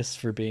notorious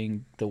for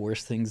being the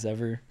worst things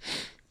ever.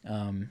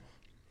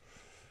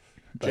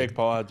 Jake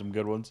Paul had some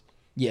good ones.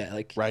 Yeah,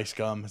 like Rice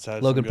Gum has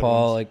had Logan some good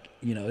Paul, ones. like,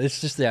 you know, it's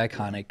just the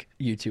iconic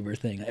YouTuber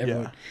thing.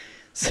 Everyone. Yeah.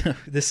 So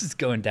this is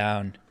going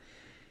down.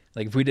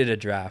 Like if we did a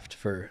draft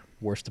for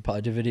worst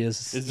apology videos, Is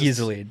it's this-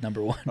 easily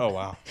number one. Oh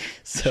wow.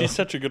 So She's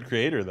such a good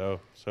creator though.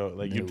 So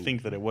like you'd No.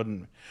 think that it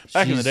wouldn't.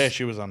 Back in the She's- day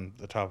she was on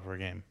the top of her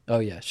game. oh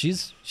yeah, she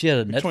had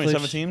a Netflix.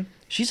 2017?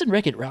 She's in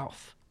Wreck-It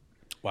Ralph.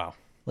 Wow.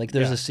 Like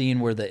there's Yeah. a scene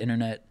where the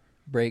internet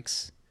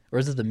breaks, or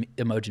is it the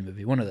Emoji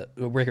Movie? One of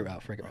the Wreck-It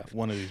Ralph.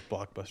 One of these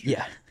blockbusters.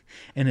 Yeah,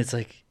 and it's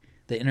like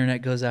the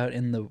internet goes out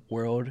in the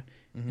world,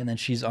 and then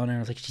she's on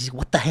there like she's like,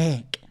 what the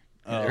heck,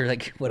 Oh, or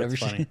like whatever.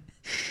 that's funny.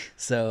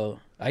 So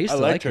I used I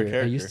to like liked her her. I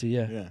character. used to,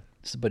 yeah. Yeah.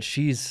 But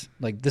she's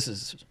like, this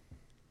is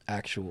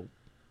actual.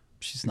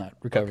 She's not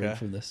recovering Okay.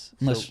 from this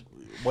unless. So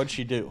what'd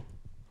she do?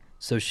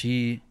 So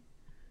she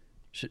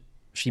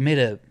made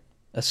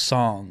a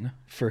song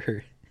for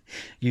her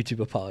YouTube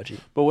apology.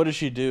 But what did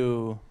she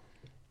do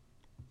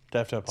to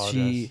have to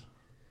apologize?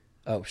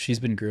 She's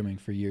been grooming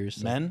for years.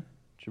 So Men?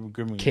 She was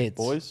grooming Kids.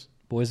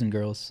 boys and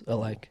girls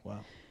alike. Wow.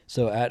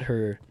 So at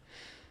her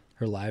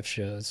live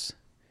shows,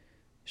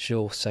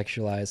 she'll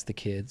sexualize the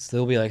kids.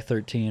 They'll be like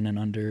 13 and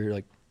under,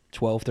 like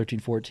 12, 13,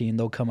 14.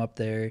 They'll come up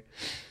there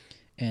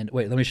and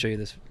wait, let me show you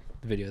this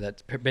video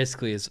that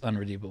basically is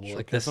unredeemable. She'll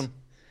like kiss this, 'em?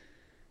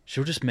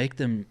 she'll just make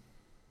them,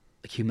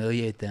 like,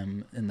 humiliate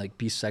them and like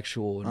be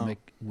sexual and Oh.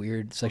 make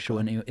weird sexual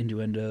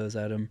innuendos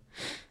at them.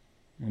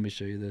 Let me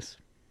show you this.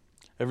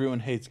 Everyone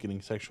hates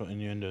getting sexual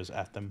innuendos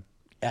at them.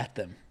 At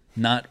them,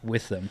 not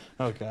with them.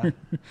 Okay.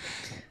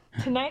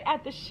 Tonight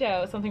at the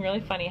show, something really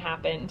funny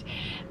happened.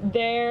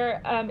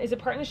 There is a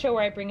part in the show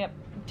where I bring up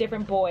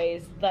different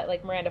boys that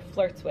like Miranda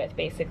flirts with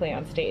basically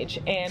on stage.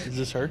 And Is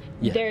this her?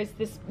 Yeah. there's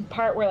this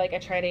part where like I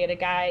try to get a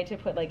guy to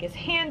put like his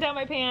hand down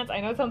my pants.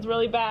 I know it sounds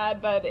really bad,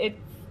 but it's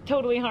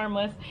totally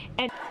harmless.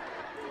 And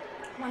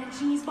Want a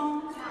cheese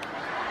ball?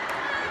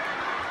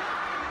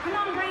 Come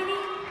on,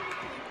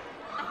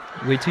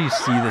 Brady. Wait till you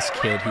see this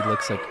kid. He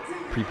looks like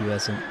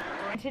prepubescent.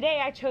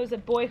 today I chose a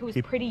boy who was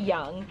pretty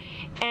young,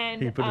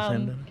 and He put his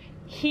hand down?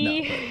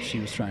 he No, but she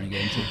was trying to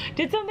get into.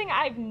 did something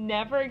I've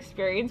never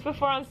experienced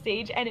before on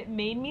stage, and it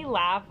made me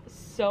laugh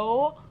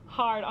so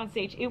hard on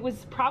stage. It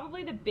was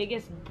probably the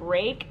biggest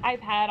break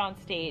I've had on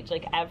stage,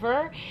 like,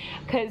 ever,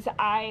 because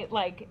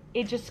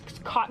it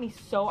just caught me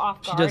so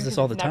off guard. She does this 'cause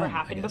all the it's never time, I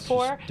happened guess,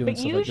 before. just doing But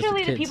stuff like this with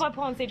usually the kids. people I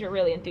pull on stage are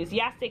really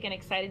enthusiastic and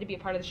excited to be a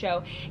part of the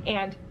show,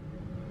 and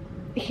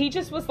he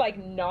just was like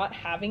not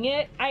having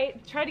it. I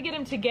tried to get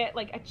him to get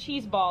like a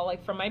cheese ball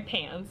like from my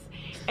pants,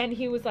 and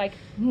he was like,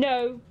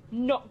 no,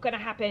 not gonna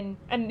happen.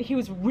 And he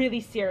was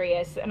really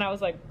serious, and I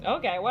was like,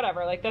 okay,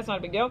 whatever, like that's not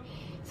a big deal.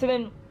 So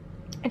then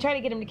I tried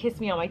to get him to kiss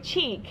me on my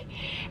cheek,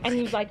 and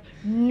he was like,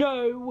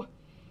 no.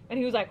 And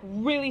he was like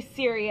really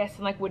serious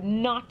and like would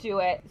not do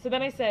it. So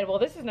then I said, well,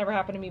 this has never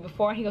happened to me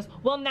before. And he goes,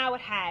 well, now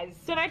it has.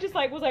 So then I just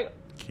like was like,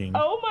 King.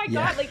 oh my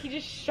Yeah. God, like he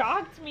just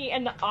shocked me,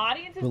 and the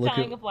audience is Well, look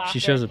dying at- of laughter. she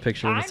shows a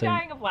picture of the I'm same-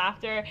 dying of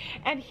laughter,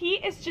 and he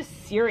is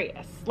just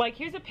serious. Like,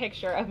 here's a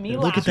picture of me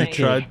Look at that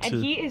laughing, kid.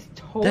 and he is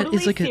totally That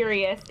is like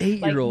serious, an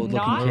 8-year-old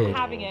like, looking not kid.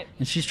 having it.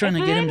 And she's trying to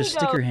And get then him to he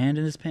stick her goes- hand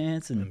in his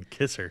pants, And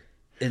kiss her.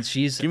 and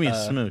she's Give me a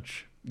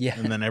smooch. yeah.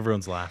 And then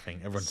everyone's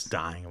laughing. Everyone's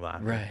dying of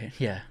laughing. Right,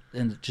 yeah.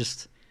 And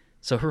just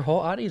so her whole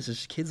audience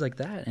is kids like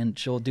that, and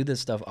she'll do this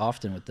stuff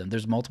often with them.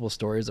 There's multiple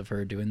stories of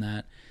her doing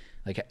that,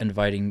 like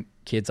inviting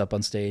kids up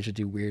on stage to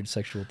do weird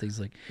sexual things.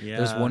 Like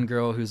there's Yeah. one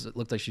girl who's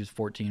looked like she was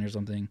 14 or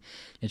something,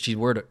 and she's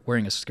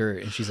wearing a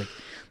skirt, and she's like,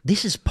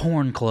 "This is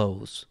porn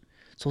clothes,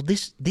 so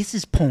this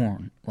is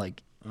porn."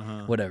 Like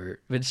whatever.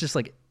 But it's just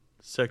like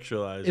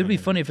Sexualizing. it would be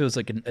funny if it was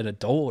like an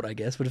adult, I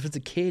guess. But if it's a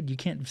kid, you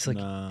can't just like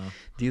No.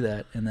 do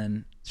that. And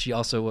then she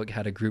also like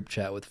had a group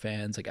chat with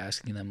fans, like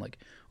asking them like,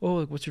 "Oh,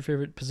 like, what's your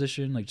favorite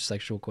position?" Like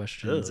sexual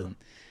questions, Ugh. and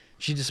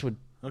she just would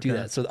do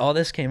that. So all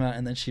this came out,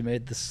 and then she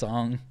made the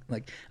song.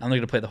 Like, I'm not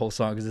gonna play the whole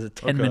song because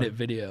it's a 10-minute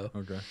video.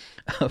 Okay.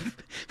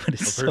 But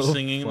it's Of her so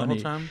singing funny.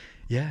 the whole time?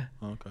 Yeah.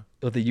 Oh, okay.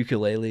 With the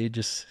ukulele,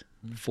 just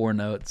 4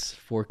 notes,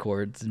 4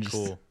 chords, and just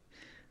Cool.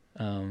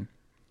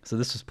 So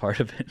this was part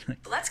of it.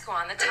 Let's go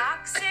on the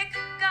toxic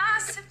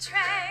gossip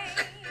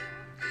train.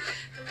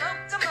 The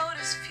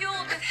locomotive's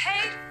fueled with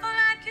hateful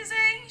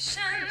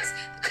accusations.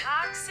 The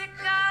toxic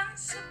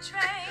gossip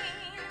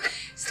train.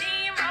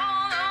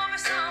 Steamroll over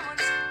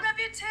someone's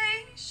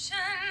reputation.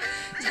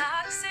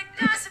 Toxic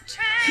gossip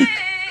train.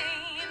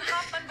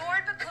 Hop on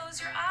board but close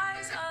your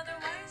eyes,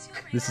 otherwise you'll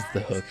realize This is the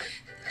hook.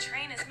 that the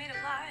train is made of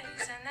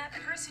lies, and that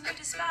person you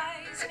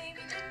despise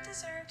maybe didn't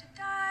deserve to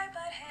die,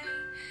 but hey,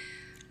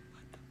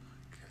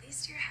 at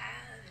least you're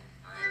having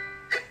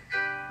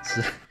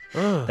fun.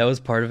 So, that was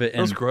part of it.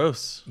 That was And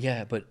gross.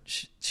 yeah, but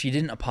she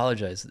didn't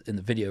apologize in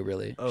the video,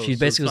 really. Oh, She so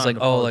basically it's was not like,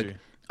 an "Oh, apology. like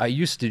I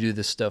used to do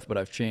this stuff, but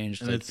I've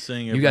changed. And Like, it's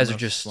saying you guys are everyone else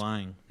just is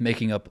lying.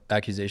 making up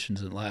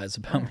accusations and lies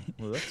about me."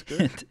 Well, that's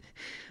good. And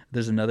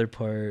there's another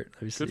part.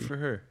 Let me see. Good for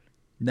her.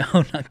 No,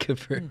 not good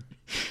for her.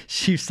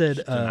 She said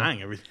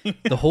Denying everything.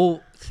 the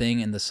whole thing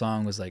in the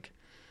song was like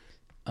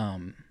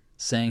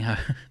saying how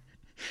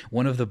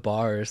one of the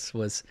bars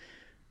was,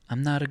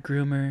 "I'm not a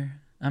groomer,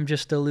 I'm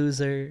just a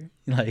loser."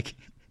 Like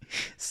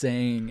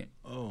saying,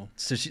 Oh.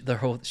 so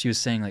she was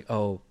saying like,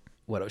 "Oh,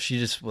 what?" She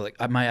just like,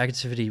 my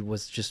activity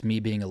was just me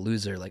being a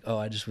loser. Like, oh,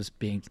 I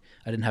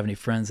didn't have any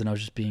friends, and I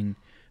was just being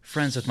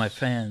friends with my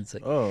fans.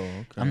 Like, Oh,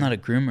 okay. I'm not a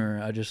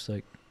groomer. I just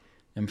like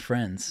am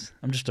friends.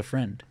 I'm just a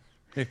friend.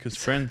 Yeah, because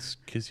friends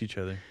kiss each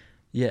other.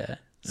 Yeah.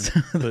 And So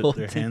the whole put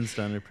their thing- hands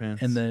down their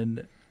pants. And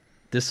then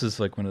this was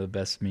like one of the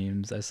best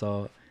memes I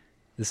saw.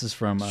 This is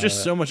from. It's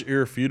just so much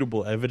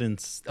irrefutable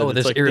evidence. That Oh, it's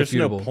there's like,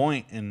 irrefutable. There's no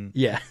point in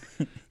Yeah.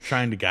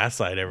 trying to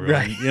gaslight everyone.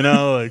 Right. You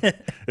know, like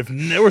if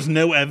there was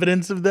no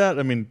evidence of that,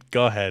 I mean,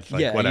 go ahead.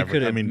 Like, yeah. whatever. You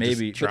could I have mean,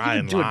 maybe just try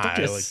and don't lie.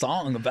 do a Like,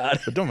 song about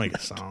it. but don't make a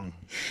song.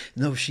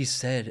 No, she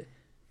said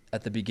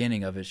at the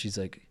beginning of it, she's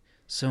like,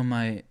 "So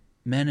my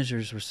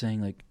managers were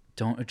saying like,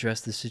 don't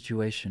address the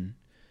situation,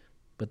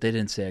 but they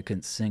didn't say I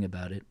couldn't sing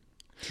about it."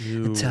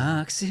 Ew.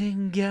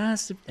 Toxic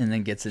gossip, and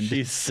then gets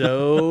into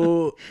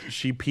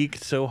She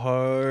peaked so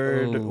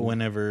hard Oh.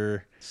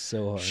 whenever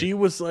so hard. she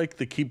was like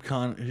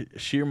the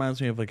she reminds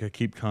me of like a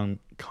calm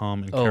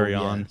and carry yeah.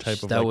 on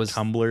type of That like was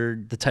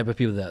Tumblr. the type of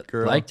people that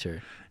girl. liked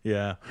her.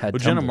 Yeah. Had Well,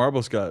 Jenna Tumblr.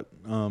 Marbles got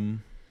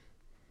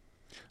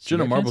She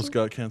Jenna got Marbles canceled?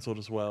 got canceled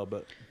as well,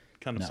 but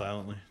kind of No.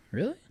 silently.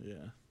 Really? Yeah.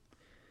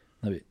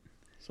 Let me,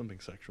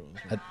 Something sexual.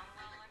 As I- well.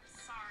 Well, I'm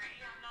sorry.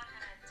 I'm not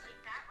gonna take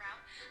that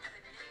route. I've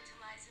been admitting to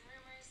lies and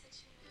rumors that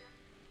you knew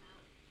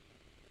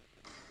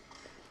nothing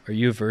about. are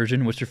you a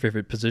virgin? What's your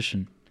favorite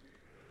position?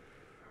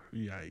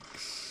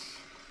 Yikes.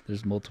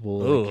 There's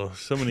multiple. Oh,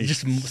 so many.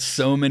 Just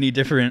so many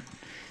different.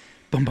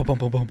 Boom, boom, boom,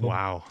 boom, boom, boom.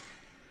 Wow.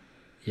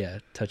 Yeah,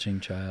 touching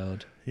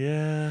child.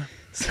 Yeah.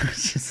 So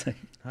it's just like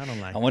I don't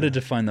like I wanted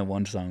that. to find the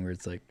one song where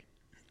it's like,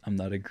 "I'm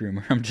not a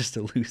groomer, I'm just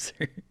a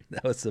loser."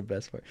 That was the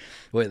best part.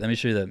 Wait, let me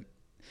show you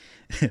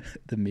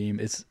the meme.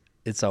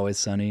 It's Always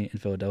Sunny in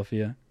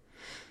Philadelphia,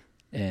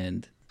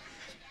 and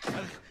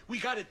We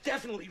gotta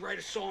definitely write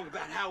a song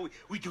about how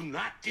we do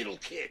not diddle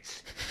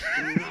kids.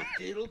 Do not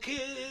diddle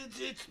kids.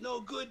 It's no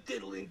good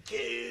diddling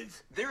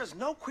kids. There is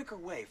no quicker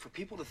way for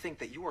people to think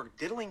that you are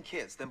diddling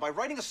kids than by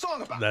writing a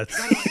song about it.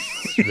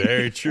 That's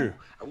very true.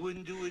 I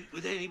wouldn't do it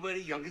with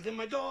anybody younger than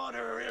my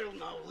daughter.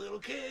 No little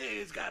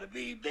kids. Gotta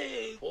be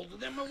big. Older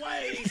than my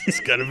wife. It's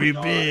gotta be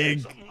Daughter,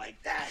 big. Something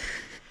like that.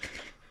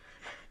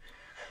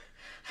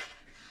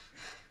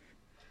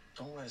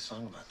 Don't write a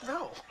song about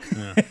that.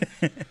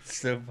 No. it's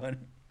so funny.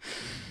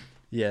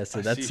 Yeah, so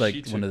I that's see like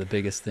she one of took the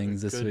biggest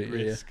things this Good week. Yeah.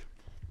 risk.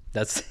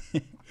 That's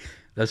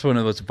that's one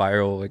of those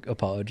viral like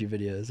apology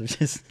videos. Of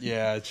just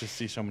Yeah, I just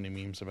see so many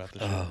memes about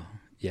this. oh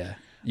yeah,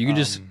 you can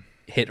just Um,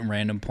 hit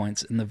random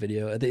points in the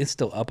video. I think it's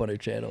still up on her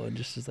channel and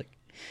just like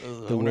Ugh,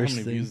 the I wonder worst how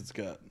many thing. views it's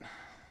got.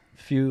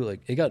 few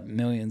like it got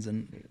millions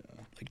in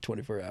like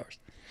 24 hours.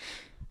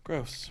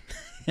 Gross.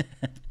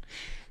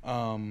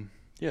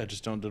 Yeah,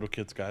 just don't diddle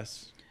kids,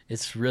 guys.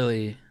 It's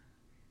really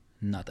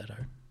not that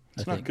hard.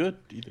 It's I not think. good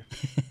either.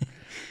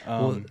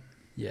 Well,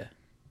 yeah.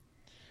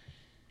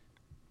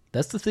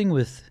 That's the thing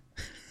with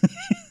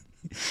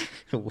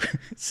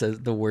says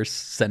the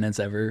worst sentence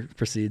ever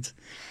proceeds.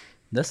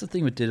 That's the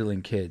thing with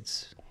diddling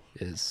kids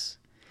is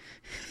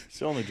it's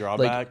the only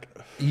drawback.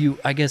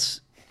 I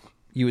guess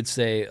you would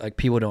say like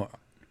people don't.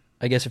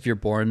 I guess if you're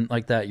born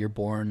like that, you're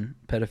born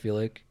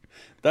pedophilic.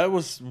 That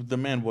was the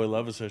Man Boy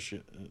Love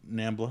Association,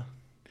 NAMBLA,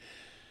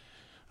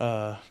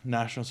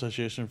 National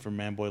Association for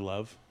Man Boy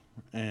Love,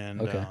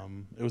 and Okay.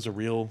 it was a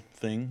real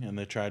thing, and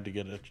they tried to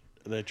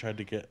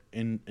get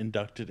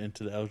inducted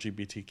into the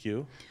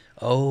LGBTQ.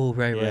 Oh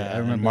right, right. I and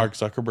remember. Mark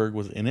Zuckerberg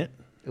was in it.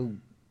 Oh,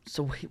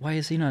 so why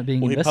is he not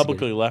being Well, he investigated?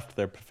 publicly left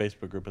their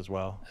Facebook group as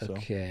well. So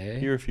Okay.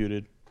 he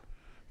refuted.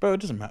 Bro, it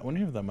doesn't matter when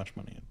you have that much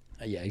money.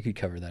 Yeah, you could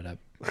cover that up.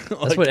 That's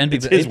Like, what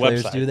it's NBA his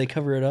players website. do. They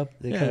cover it up.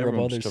 They Yeah, cover up everyone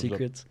all their just covers up.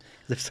 secrets.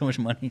 There's so much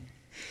money.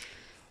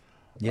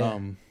 Yeah.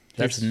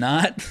 That's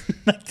not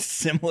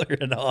similar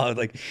at all.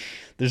 Like,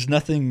 there's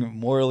nothing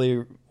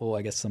morally. Well,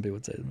 I guess some people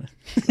would say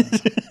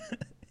that.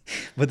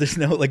 But there's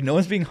no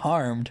one's being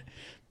harmed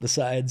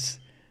besides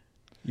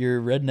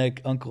your redneck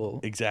uncle.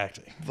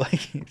 Exactly.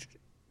 Like,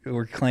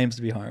 or claims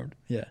to be harmed.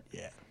 Yeah.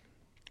 Yeah.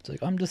 It's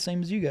like, I'm the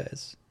same as you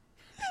guys.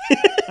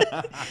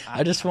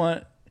 I just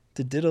want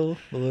to diddle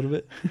a little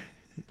bit.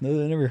 No,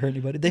 they never hurt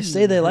anybody. They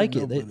say they like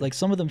it. They, like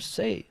some of them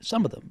say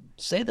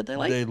that they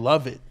like it. They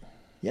love it.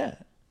 Yeah.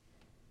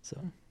 So,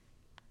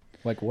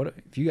 like, what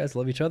if you guys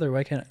love each other?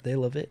 Why can't they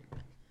love it?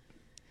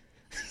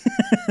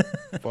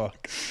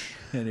 Fuck.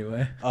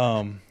 Anyway.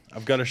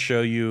 I've got to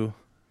show you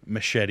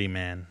Machete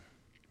Man.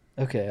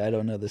 Okay, I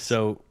don't know this.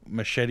 So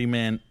Machete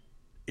Man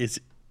is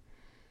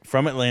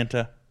from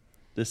Atlanta.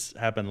 This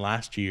happened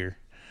last year.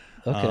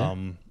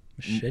 Okay.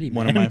 Machete Man.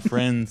 One of my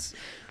friends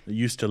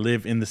used to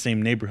live in the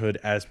same neighborhood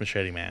as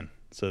Machete Man.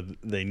 So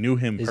they knew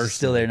him personally. Is he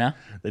still there now?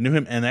 They knew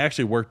him, and they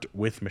actually worked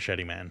with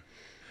Machete Man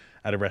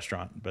at a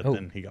restaurant, but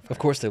then he got fired. Of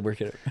course they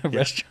work at a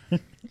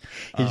restaurant.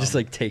 He's just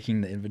like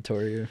taking the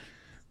inventory.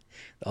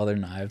 All their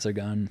knives are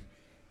gone.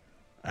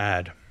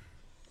 Ad.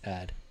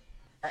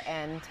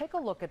 And take a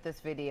look at this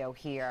video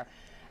here.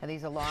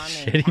 These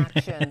alarming Machete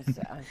actions.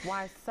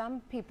 Why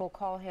some people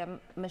call him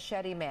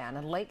Machete Man.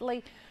 And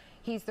lately,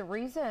 he's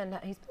been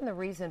the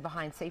reason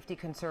behind safety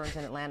concerns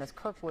in Atlanta's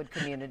Kirkwood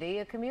community,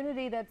 a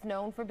community that's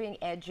known for being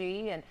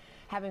edgy and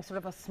having sort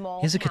of a small.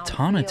 He has a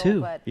katana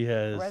too. He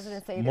has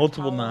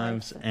multiple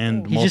knives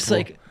and he just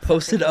like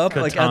posted up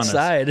katanas. like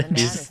outside.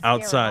 He's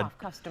outside.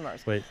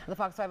 Customers. Wait. The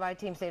Fox 5 I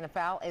team's Dana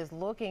Fowl is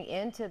looking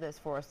into this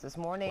for us this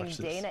morning. Watch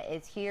this. Dana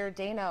is here.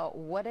 Dana,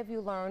 what have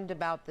you learned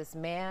about this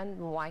man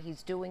and why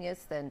he's doing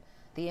this and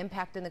the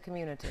impact in the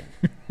community?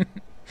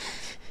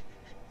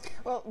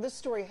 Well, this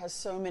story has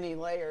so many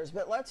layers,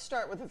 but let's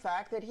start with the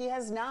fact that he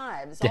has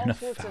knives, Dana all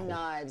sorts Fowl. of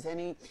knives,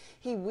 and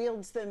he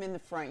wields them in the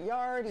front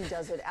yard. He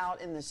does it out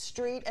in the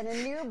street, and a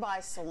nearby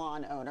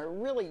salon owner,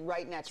 really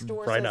right next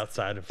door, Right says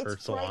outside of her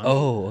it's salon. frightening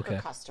Oh, okay.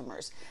 for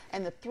customers,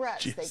 and the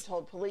threats they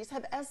told police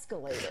have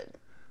escalated.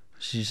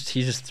 He's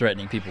just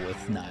threatening people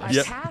with knives.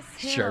 Yep. Pass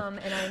him Sharp.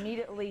 and I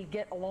immediately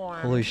get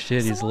alarmed. Holy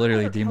shit, he's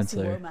literally Demon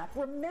Slayer. Womack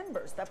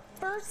remembers the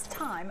first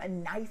time a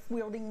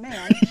knife-wielding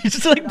man He's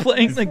just like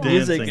playing like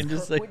music Dancing. and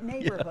just like Kirkwood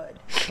neighborhood.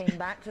 Came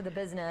back to the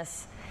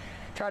business,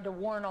 tried to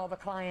warn all the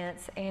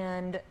clients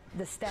and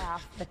the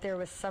staff that there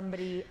was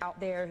somebody out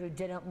there who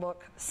didn't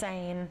look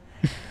sane.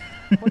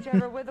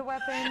 Whichever with a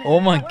weapon. Oh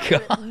my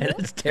However, god, most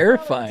that's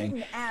terrifying.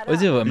 didn't add What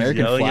does he have, an up.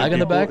 American Yelling at flag on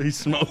the people. back? He's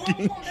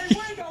smoking.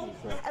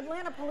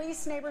 Atlanta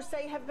police, neighbors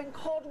say, have been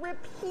called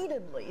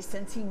repeatedly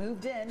since he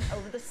moved in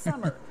over the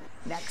summer.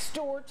 Next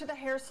door to the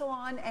hair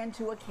salon and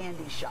to a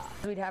candy shop.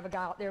 We'd have a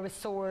guy out there with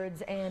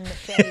swords and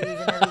machetes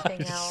and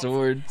everything else.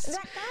 Swords.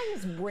 That guy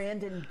is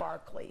Brandon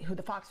Barkley, who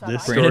the Fox 5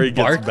 This I- story Brandon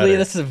gets Barkley? better.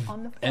 That's a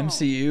On the phone.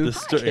 MCU The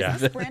sto- yeah.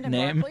 Is this Brandon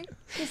name. Barkley?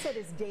 He said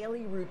his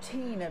daily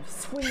routine of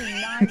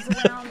swinging knives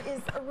around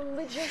is a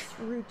religious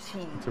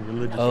routine. It's a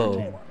religious Oh.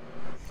 routine.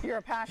 You're a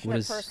What passionate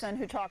is- person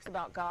who talks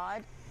about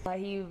God.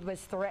 He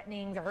was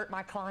threatening to hurt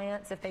my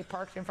clients if they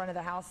parked in front of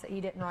the house that he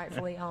didn't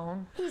rightfully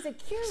own. He's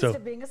accused So-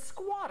 of being a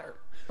squatter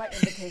by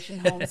Invitation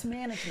Homes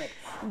Management.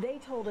 They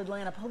told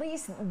Atlanta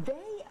police they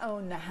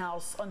own the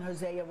house on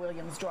Hosea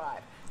Williams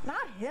Drive,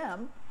 not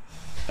him.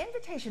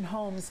 Invitation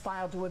Homes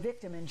filed to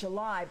evict him in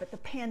July, but the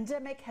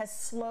pandemic has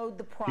slowed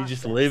the He process.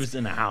 just lives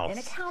in a house. In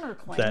a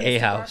counterclaim, That- A Mr.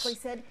 house. Barkley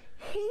said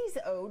he's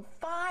owed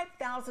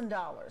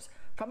 $5,000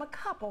 from a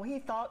couple he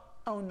thought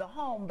owned the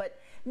home, but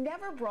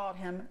never brought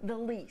him the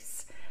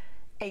lease.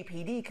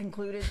 APD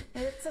concluded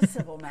it's a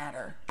civil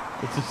matter.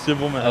 It's a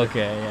civil matter.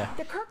 Okay, yeah.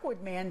 The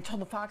Kirkwood man told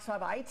the Fox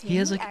 5 I team He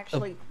has, like,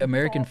 actually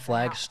American bought the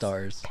flag house,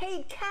 stars.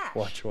 paid cash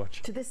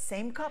Watch. to this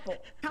same couple.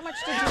 How much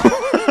did you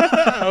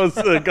I was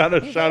got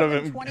a shot of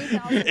him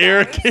 $20,000.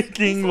 air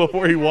kicking He said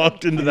before he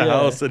walked into the Yeah.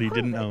 house that he Prove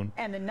didn't it. own.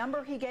 And the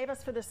number he gave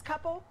us for this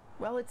couple,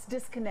 well, it's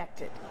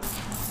disconnected.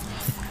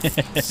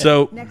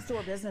 So Next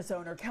door business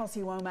owner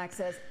Kelsey Womack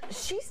says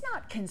she's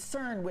not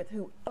concerned with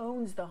who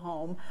owns the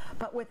home,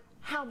 but with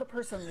how the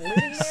person living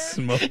there.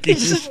 smoking.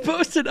 He's just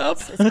posted up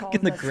like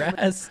in the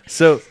grass.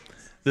 So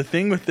the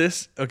thing with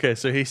this, okay,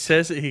 so he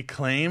says that he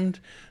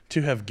claimed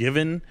to have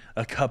given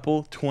a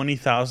couple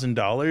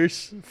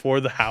 $20,000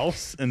 for the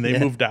house and they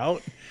moved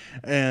out.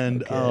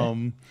 And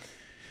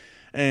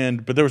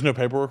but there was no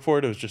paperwork for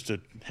it. It was just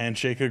a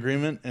handshake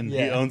agreement and he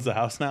Yeah. owns the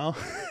house now.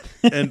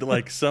 And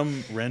like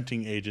some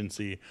renting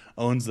agency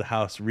owns the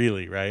house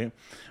really, right?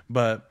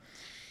 But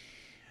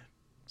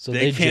So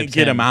they can't gypped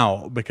get him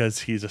out because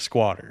he's a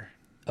squatter.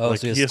 Oh, like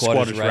so he he has has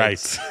squatter's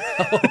squatter's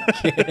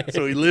rights.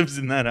 So he lives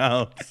in that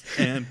house,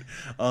 and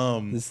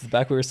This is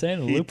back where we were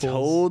saying he loopholes.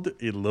 told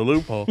the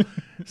loophole.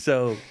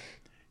 So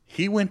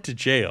he went to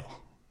jail,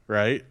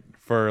 right,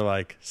 for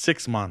like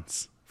 6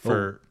 months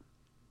for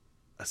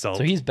assault.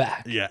 So he's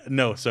back. Yeah,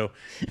 no. So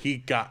he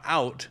got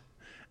out,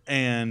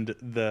 and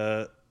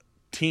the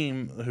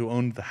team who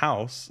owned the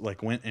house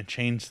like went and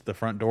changed the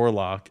front door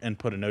lock and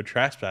put a no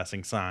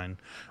trespassing sign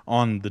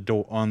on the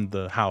door on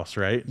the house,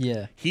 right?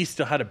 Yeah. He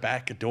still had a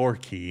back door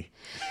key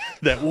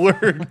that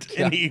worked,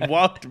 and he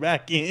walked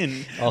back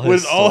in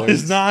with all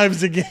his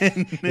knives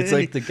again. It's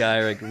like the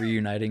guy like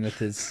reuniting with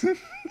his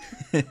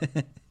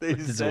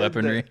his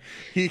weaponry.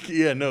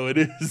 It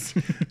is.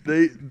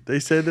 They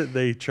said that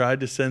they tried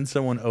to send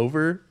someone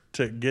over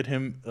to get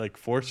him like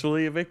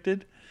forcefully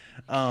evicted.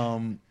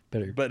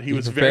 But he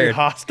was very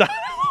hostile.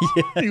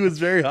 He was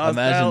very hostile.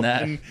 Imagine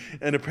that.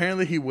 And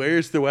apparently he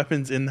wears the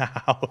weapons in the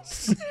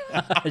house.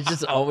 He's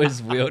just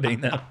always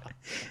wielding them.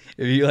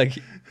 If you like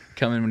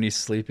come in when he's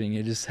sleeping,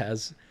 he just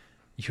has,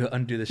 you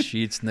undo the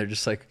sheets and they're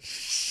just like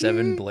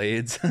 7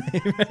 blades.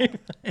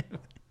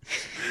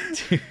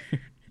 Dude.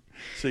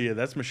 So yeah,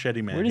 that's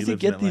Machete Man. Where does he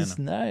get these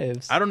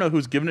knives? I don't know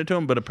who's giving it to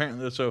him, but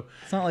apparently, so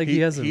it's not like he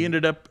has. He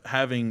ended up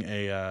having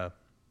a.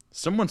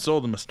 Someone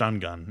sold him a stun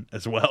gun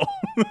as well.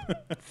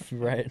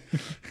 Right.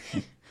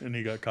 And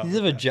he got caught. Does he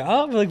have a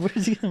job? Like, where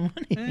does he get the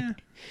money? Yeah.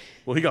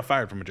 Well, he got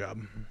fired from a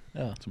job.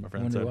 Oh, that's what my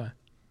friend said. Why.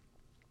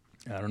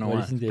 I don't know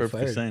why. It's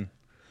perfectly sane.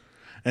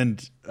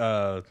 And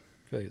I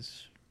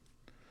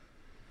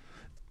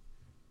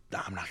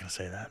I'm not gonna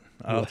say that.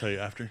 I'll tell you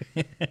after.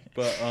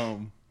 But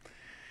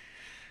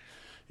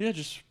yeah,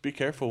 just be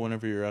careful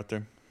whenever you're out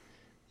there.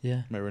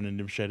 Yeah. Might run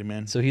into Machete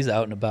Man. So he's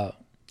out and about.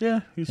 Yeah,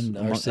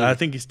 I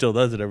think he still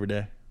does it every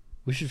day.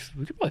 We could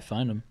probably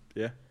find him.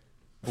 Yeah.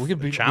 We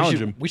could challenge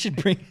him. We should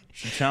bring.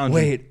 Challenge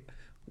him.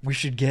 We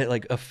should get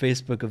like a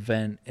Facebook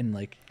event and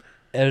like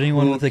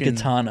anyone with a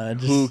katana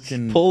just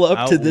can pull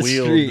up to the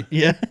street.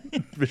 Yeah.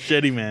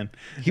 Machete Man.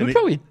 He'd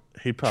probably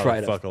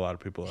fuck a lot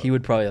of people up. He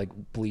would probably like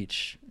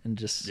bleach and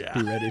just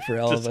be ready for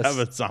all of us. Just have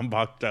a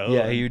zombocto.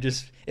 Yeah, he would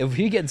just, if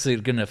he gets a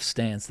good enough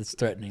stance that's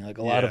threatening, like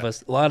a lot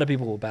of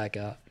people will back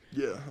out.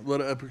 Yeah, a lot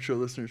of Epic Show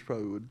listeners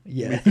probably would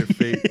meet their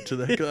fate to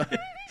that guy.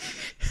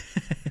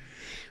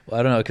 Well,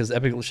 I don't know, because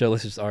Epic Show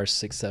listeners are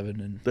 6'7",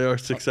 and they are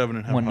 6'7"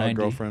 and have hot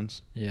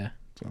girlfriends. Yeah.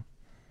 So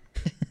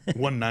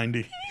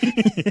 190.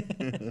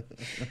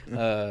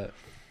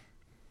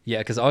 Yeah,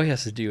 because all he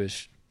has to do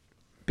is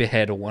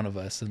behead one of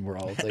us, and we're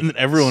all like, and then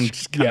everyone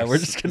just we're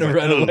just gonna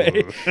run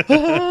away.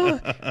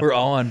 We're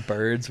all on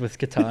birds with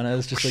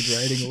katanas, just like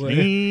riding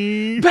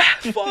away.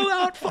 Fall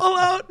out! Fall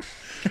out!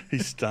 He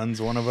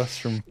stuns one of us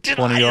from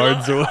 20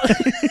 yards away.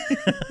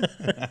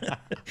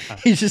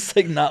 He's just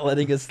like not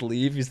letting us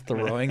leave. He's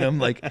throwing him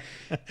like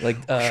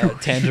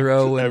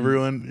Tanjiro. When,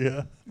 everyone,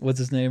 yeah. What's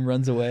his name?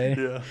 Runs away.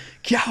 Yeah.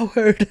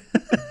 Coward.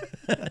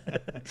 Oh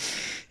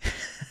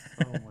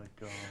my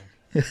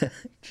god.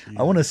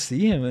 I want to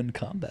see him in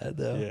combat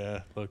though.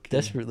 Yeah. Okay.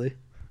 Desperately.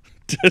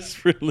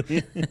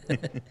 Desperately.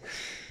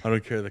 I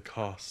don't care the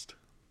cost.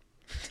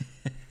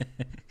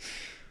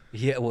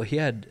 Yeah. Well, he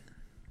had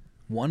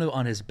one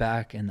on his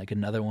back and like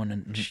another one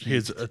in he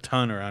has a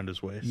ton around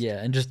his waist.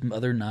 Yeah, and just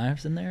other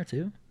knives in there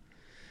too.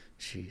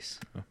 Jeez.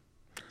 Oh.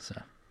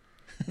 So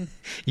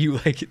you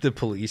like the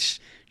police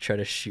try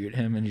to shoot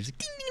him and he's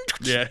like,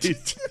 yeah,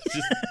 he's just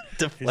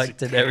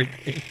deflected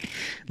everything.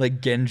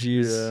 Like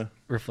Genji's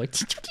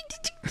reflects.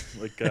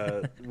 Like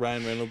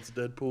Ryan Reynolds'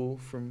 Deadpool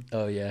from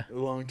a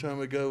long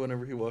time ago.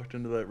 Whenever he walked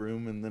into that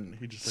room and then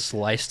he just like,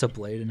 sliced a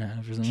blade in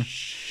half or something.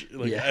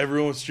 Like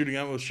everyone was shooting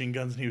out with machine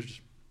guns and he was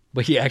just.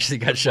 But he actually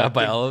got shot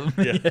by all of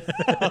them.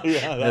 Yeah,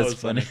 yeah, that was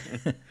funny.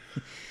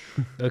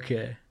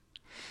 Okay.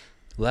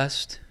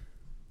 Last,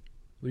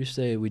 what do you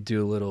say we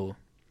do a little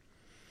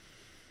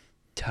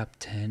top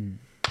 10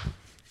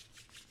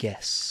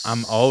 guess?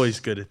 I'm always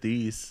good at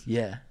these.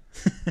 Yeah.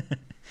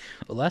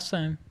 Well, last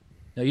time,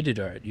 no, you did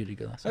all right. You did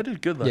good last time. I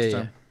did good last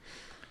time.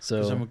 So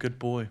because I'm a good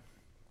boy.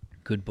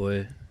 Good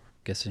boy,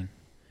 guessing.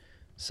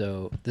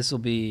 So this will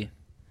be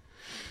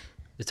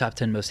the top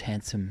 10 most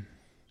handsome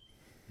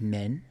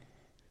men.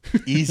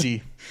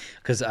 Easy.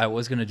 Because I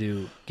was going to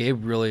do,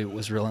 Gabe really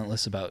was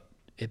relentless about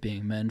it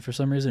being men for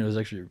some reason. It was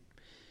actually a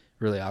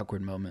really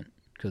awkward moment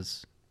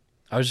because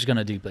I was just going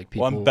to do like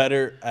people. Well, I'm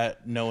better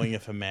at knowing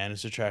if a man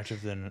is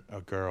attractive than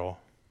a girl.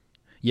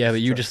 Yeah,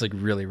 but you're just like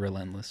really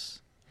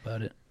relentless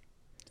about it.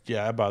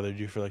 Yeah, I bothered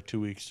you for like 2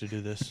 weeks to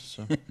do this.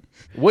 So,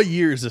 what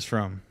year is this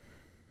from?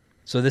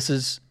 So this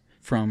is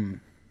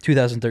from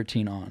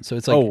 2013 on. So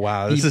it's like, oh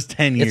wow, this is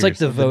 10 years. It's like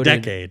the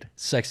voted decade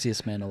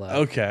sexiest man alive.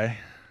 Okay,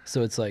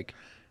 so it's like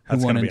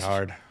that's gonna be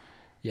hard.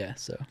 Yeah,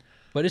 so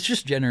but it's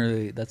just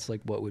generally that's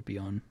like what would be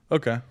on.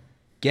 Okay,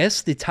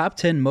 guess the top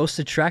 10 most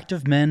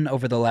attractive men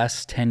over the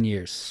last 10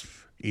 years.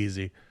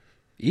 Easy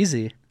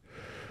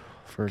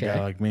for a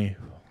guy like me.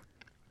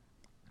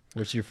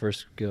 What's your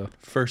first go?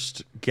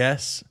 First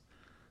guess,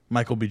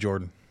 Michael B.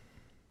 Jordan.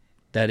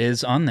 That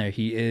is on there.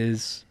 He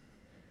is.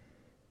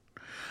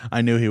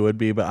 I knew he would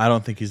be, but I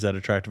don't think he's that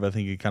attractive. I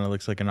think he kind of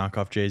looks like a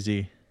knockoff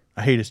Jay-Z.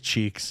 I hate his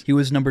cheeks. He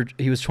was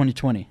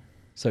 2020,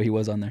 so he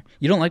was on there.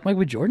 You don't like Michael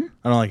B. Jordan?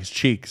 I don't like his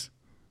cheeks.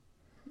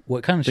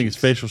 What kind of cheeks? I think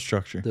his facial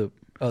structure.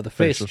 The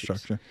facial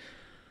structure.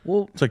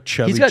 Well, it's like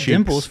chubby he's got cheeks.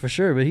 dimples for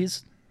sure, but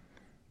he's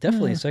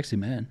definitely a sexy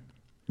man.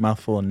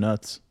 Mouthful of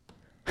nuts.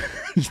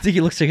 You think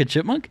he looks like a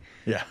chipmunk?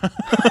 Yeah.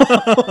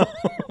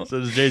 So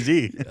does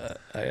Jay-Z.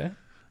 Oh yeah.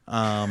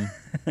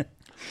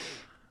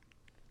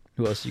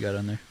 Who else you got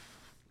on there?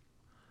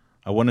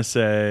 I want to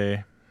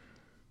say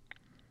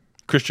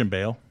Christian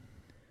Bale.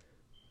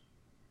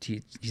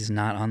 He's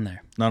not on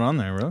there. Not on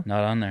there, really?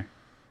 Not on there.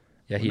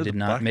 Yeah, he did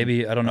not. Black-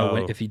 Maybe I don't know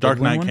if he did Dark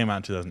win Knight one. came out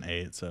in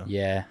 2008, so.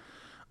 Yeah.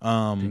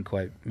 Didn't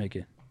quite make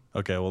it.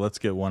 Okay, well, let's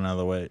get one out of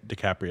the way.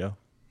 DiCaprio.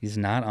 He's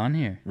not on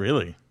here.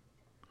 Really?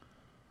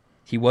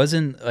 He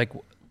wasn't like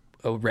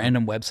a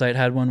random website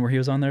had one where he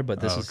was on there, but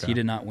this is he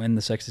did not win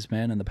the Sexiest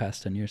Man in the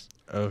past 10 years.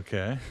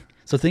 Okay.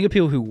 So think of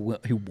people who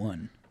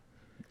won.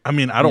 I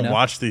mean, I don't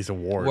watch these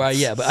awards. Well,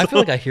 yeah, but I feel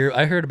like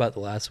I heard about the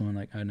last one.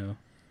 Like I know.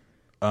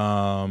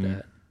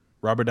 That.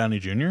 Robert Downey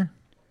Jr.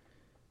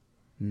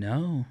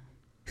 No.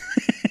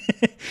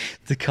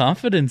 The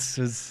confidence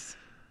was.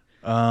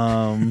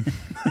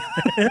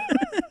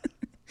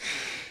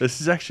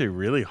 This is actually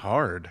really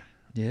hard.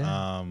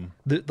 Yeah.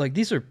 Like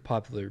these are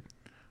popular.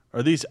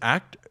 Are these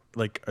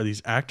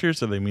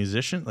actors? Are they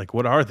musicians? Like,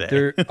 what are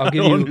they? I'll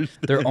give you.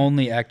 They're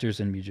only actors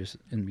and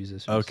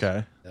musicians.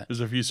 Okay. There's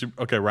a few.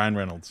 Okay, Ryan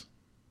Reynolds.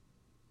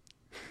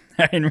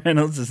 Ryan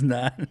Reynolds is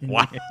not.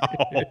 Wow.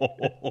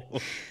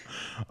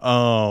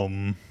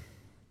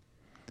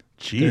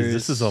 Jeez,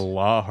 this is a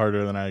lot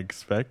harder than I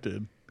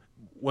expected.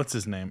 What's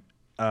his name?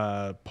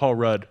 Paul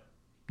Rudd.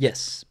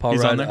 Yes, Paul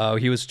He's Rudd. on there? Oh,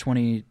 he was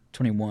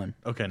 2021.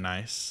 Okay,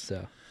 nice.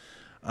 So,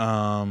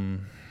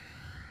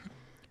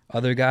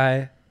 other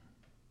guy,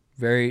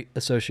 very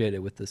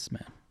associated with this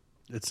man.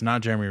 It's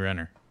not Jeremy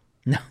Renner.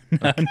 No.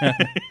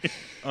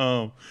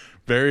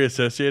 Very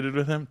associated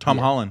with him. Tom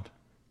Holland.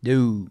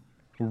 Dude.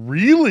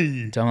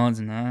 Really? Tom Holland's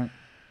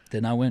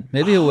did not win.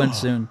 Maybe he'll win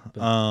soon.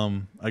 But.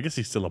 I guess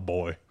he's still a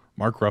boy.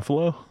 Mark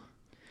Ruffalo.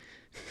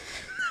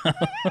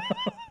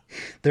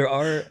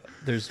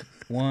 There's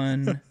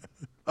one.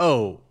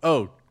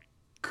 Oh,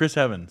 Chris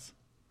Evans.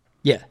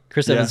 Yeah,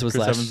 Chris Evans was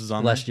Chris Evans is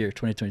on last there? year,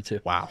 2022.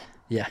 Wow.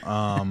 Yeah.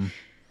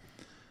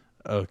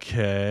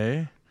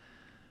 Okay.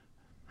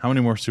 How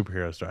many more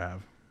superheroes do I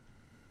have?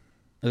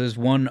 There's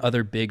one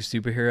other big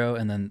superhero,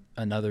 and then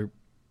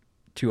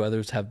two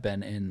others have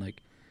been in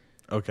like.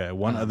 Okay,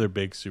 one other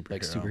big superhero.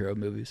 Like superhero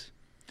movies.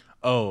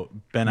 Oh,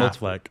 Ben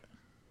Affleck.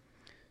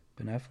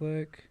 Ben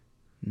Affleck?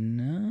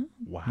 No.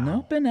 Wow.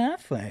 No Ben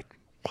Affleck.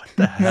 What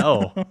the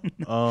hell?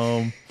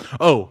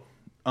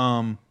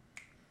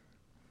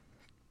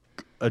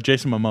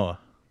 Jason Momoa.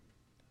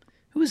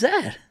 Who's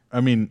that?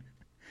 I mean,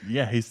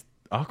 yeah, he's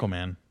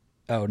Aquaman.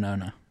 Oh,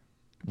 no.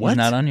 What? He's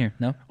not on here,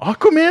 no.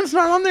 Aquaman's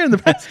not on there in the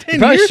past 10 He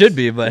probably years? should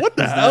be, but what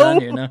the he's hell? not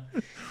on here, no.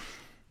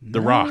 The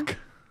Rock.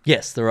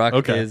 Yes, The Rock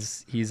Okay.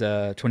 he's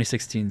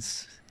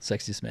 2016's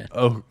Sexiest Man.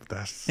 Oh,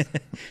 that's...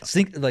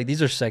 Think, like,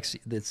 these are sexy.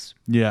 It's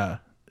Yeah.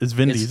 Is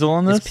Vin Diesel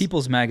on this? It's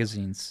People's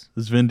Magazines.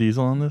 Is Vin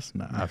Diesel on this?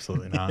 No,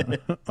 absolutely not.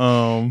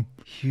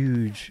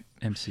 Huge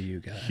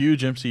MCU guy.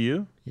 Huge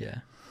MCU? Yeah.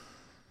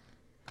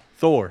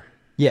 Thor.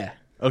 Yeah.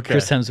 Okay.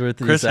 Chris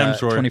Hemsworth is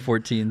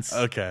 2014's.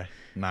 Okay.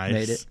 Nice.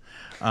 Made it.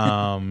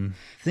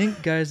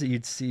 Think guys that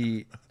you'd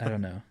see, I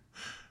don't know,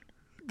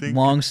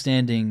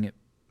 long-standing,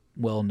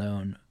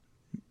 well-known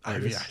I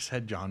artists.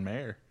 said John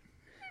Mayer.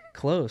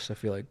 Close, I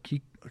feel like.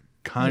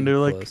 Kind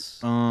of like... close,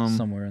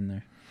 somewhere in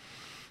there.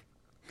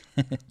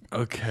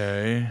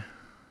 Okay.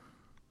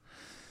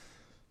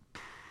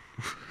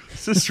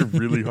 This is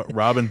really hard.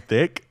 Robin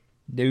Thicke?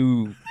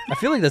 No. I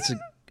feel like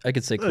I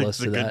could say close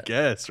to that. That's a good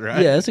guess,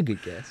 right? Yeah, that's a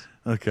good guess.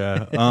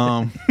 Okay.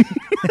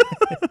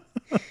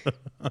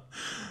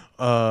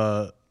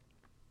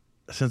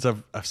 Since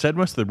I've said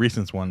most of the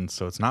recent ones,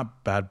 so it's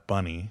not Bad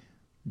Bunny.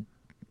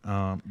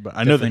 But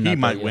I know that he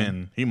might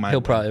win.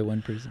 He'll probably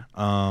win pretty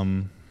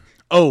soon.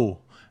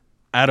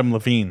 Adam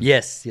Levine.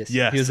 Yes. He was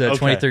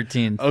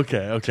 2013.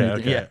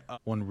 Okay. Yeah.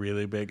 One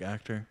really big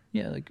actor.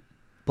 Yeah, like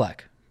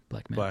black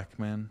man. Black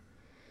man.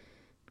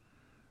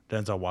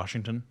 Denzel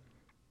Washington.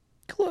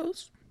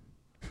 Close.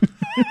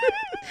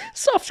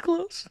 Soft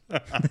close.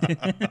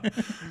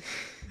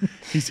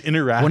 He's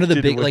interacted. One of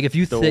the big, with like if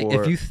you Thor.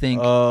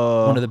 think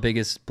one of the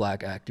biggest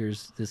black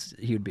actors,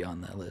 he would be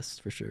on that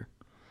list for sure.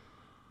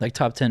 Like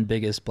top 10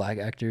 biggest black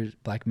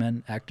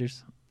men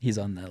actors, he's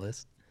on that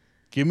list.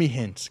 Give me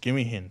hints.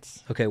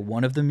 Okay,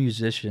 one of the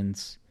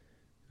musicians,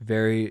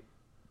 very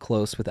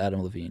close with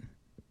Adam Levine,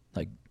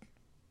 like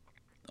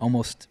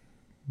almost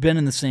been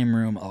in the same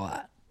room a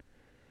lot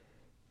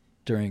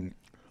during.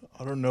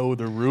 I don't know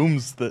the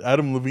rooms that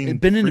Adam Levine.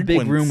 Been in a big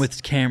frequents. room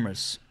with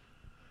cameras.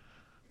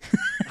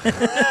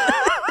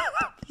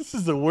 This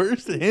is the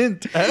worst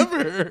hint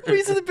ever.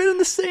 He's been in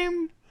the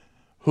same.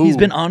 Who? He's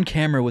been on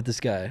camera with this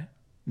guy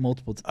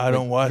multiple times. I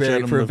don't watch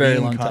Adam for a Levine very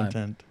long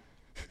content. time.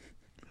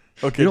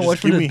 Okay, You don't just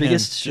watch give one of me the him.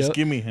 biggest Just show-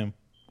 give me him.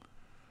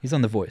 He's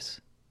on The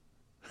Voice.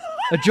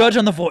 A judge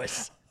on The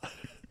Voice.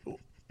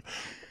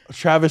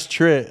 Travis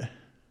Tritt.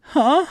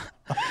 Huh?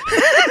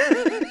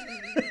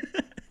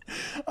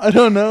 I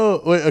don't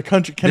know. Wait, a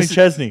country. Kenny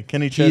Chesney.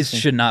 He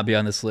should not be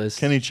on this list.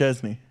 Kenny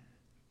Chesney.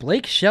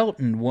 Blake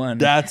Shelton won.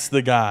 That's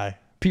the guy.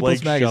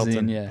 People's Blake Magazine.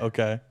 Shelton. Yeah.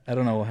 Okay. I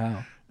don't know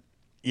how.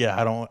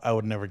 Yeah, I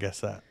would never guess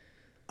that.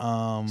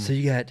 So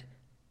you got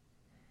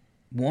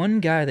one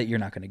guy that you're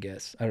not going to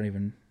guess. I don't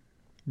even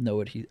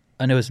know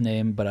I know his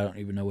name, but I don't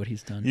even know what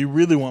he's done. You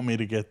really want me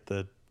to get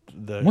the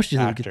Once you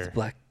actor. get the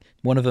black.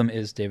 One of them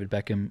is David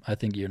Beckham. I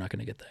think you're not going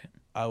to get that.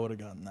 I would have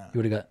gotten that. You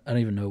would have got. I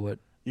don't even know what.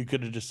 You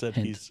could have just said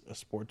hint. he's a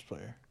sports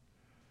player.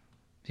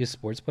 He's a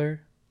sports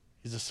player?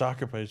 He's a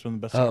soccer player. He's one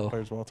of the best soccer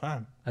players of all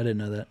time. I didn't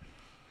know that.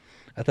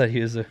 I thought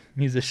he was a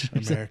musician.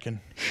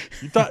 American.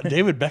 You thought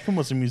David Beckham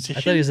was a musician?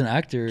 I thought he was an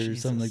actor or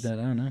something like that.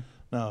 I don't know.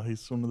 No,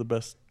 he's one of the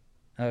best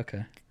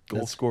Okay.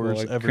 goal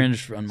scorers ever.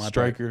 Cringed on my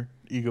striker,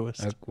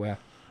 egoist. wow.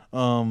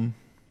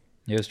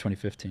 Yeah, it was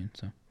 2015.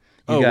 So.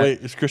 Wait,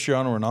 is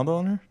Cristiano Ronaldo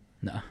on here?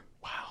 No.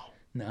 Wow.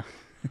 No.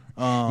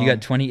 You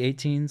got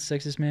 2018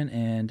 Sexiest Man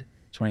and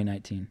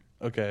 2019.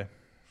 Okay.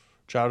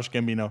 Childish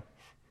Gambino.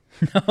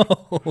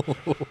 No.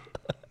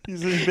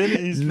 He's been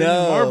in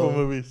Marvel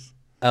movies.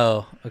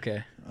 Oh,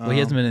 okay. Well, he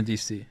hasn't been in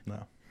DC.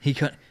 No. He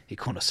kind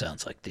of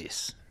sounds like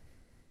this.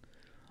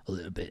 A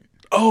little bit.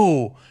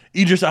 Oh,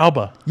 Idris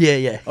Elba.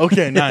 Yeah.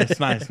 Okay, nice.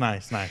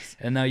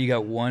 And now you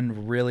got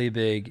one really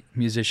big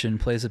musician,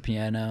 plays the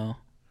piano.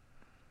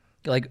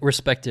 Like,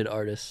 respected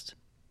artist.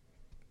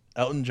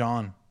 Elton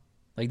John.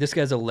 Like, this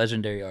guy's a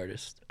legendary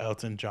artist.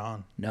 Elton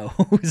John. No,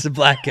 he's a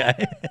black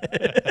guy.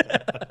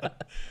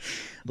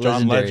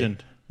 John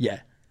Legend.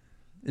 Yeah.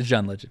 It's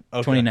John Legend.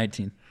 Okay.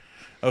 2019.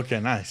 Okay,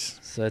 nice.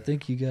 So I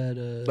think you got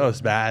That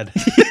was bad.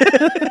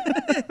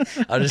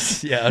 I'll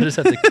just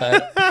have to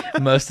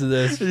cut most of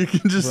this. You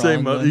can just say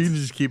you can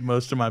just keep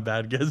most of my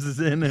bad guesses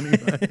in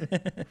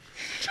anyway.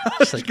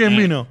 Childish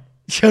Gambino.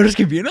 Childish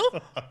Gambino?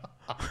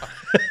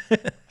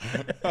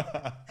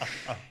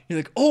 You're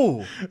like,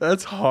 oh,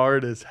 that's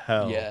hard as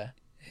hell. Yeah.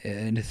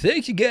 And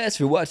thank you guys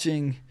for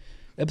watching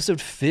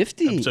episode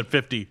 50. Episode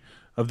 50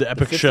 of the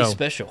Epic 50 Show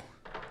special.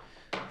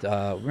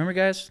 Remember,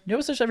 guys, you know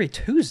what's every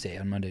Tuesday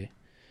on Monday,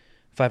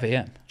 5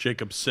 a.m.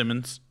 Jacob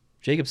Simmons,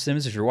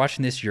 if you're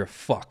watching this, you're a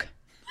fuck.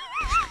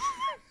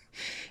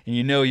 And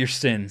you know your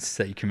sins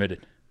that you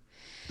committed.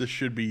 This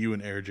should be you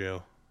in air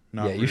jail.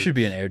 Yeah, you should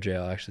be in air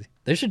jail, actually.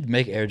 They should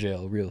make air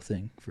jail a real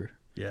thing for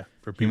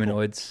people.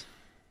 Humanoids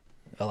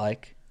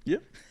alike.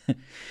 Yep.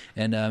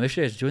 And make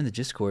sure you guys join the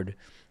Discord.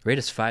 Rate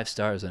us 5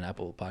 stars on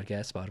Apple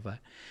Podcasts, Spotify.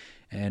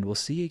 And we'll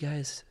see you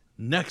guys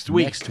next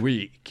week. Next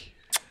week.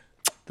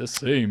 The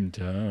same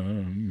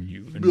time.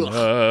 You and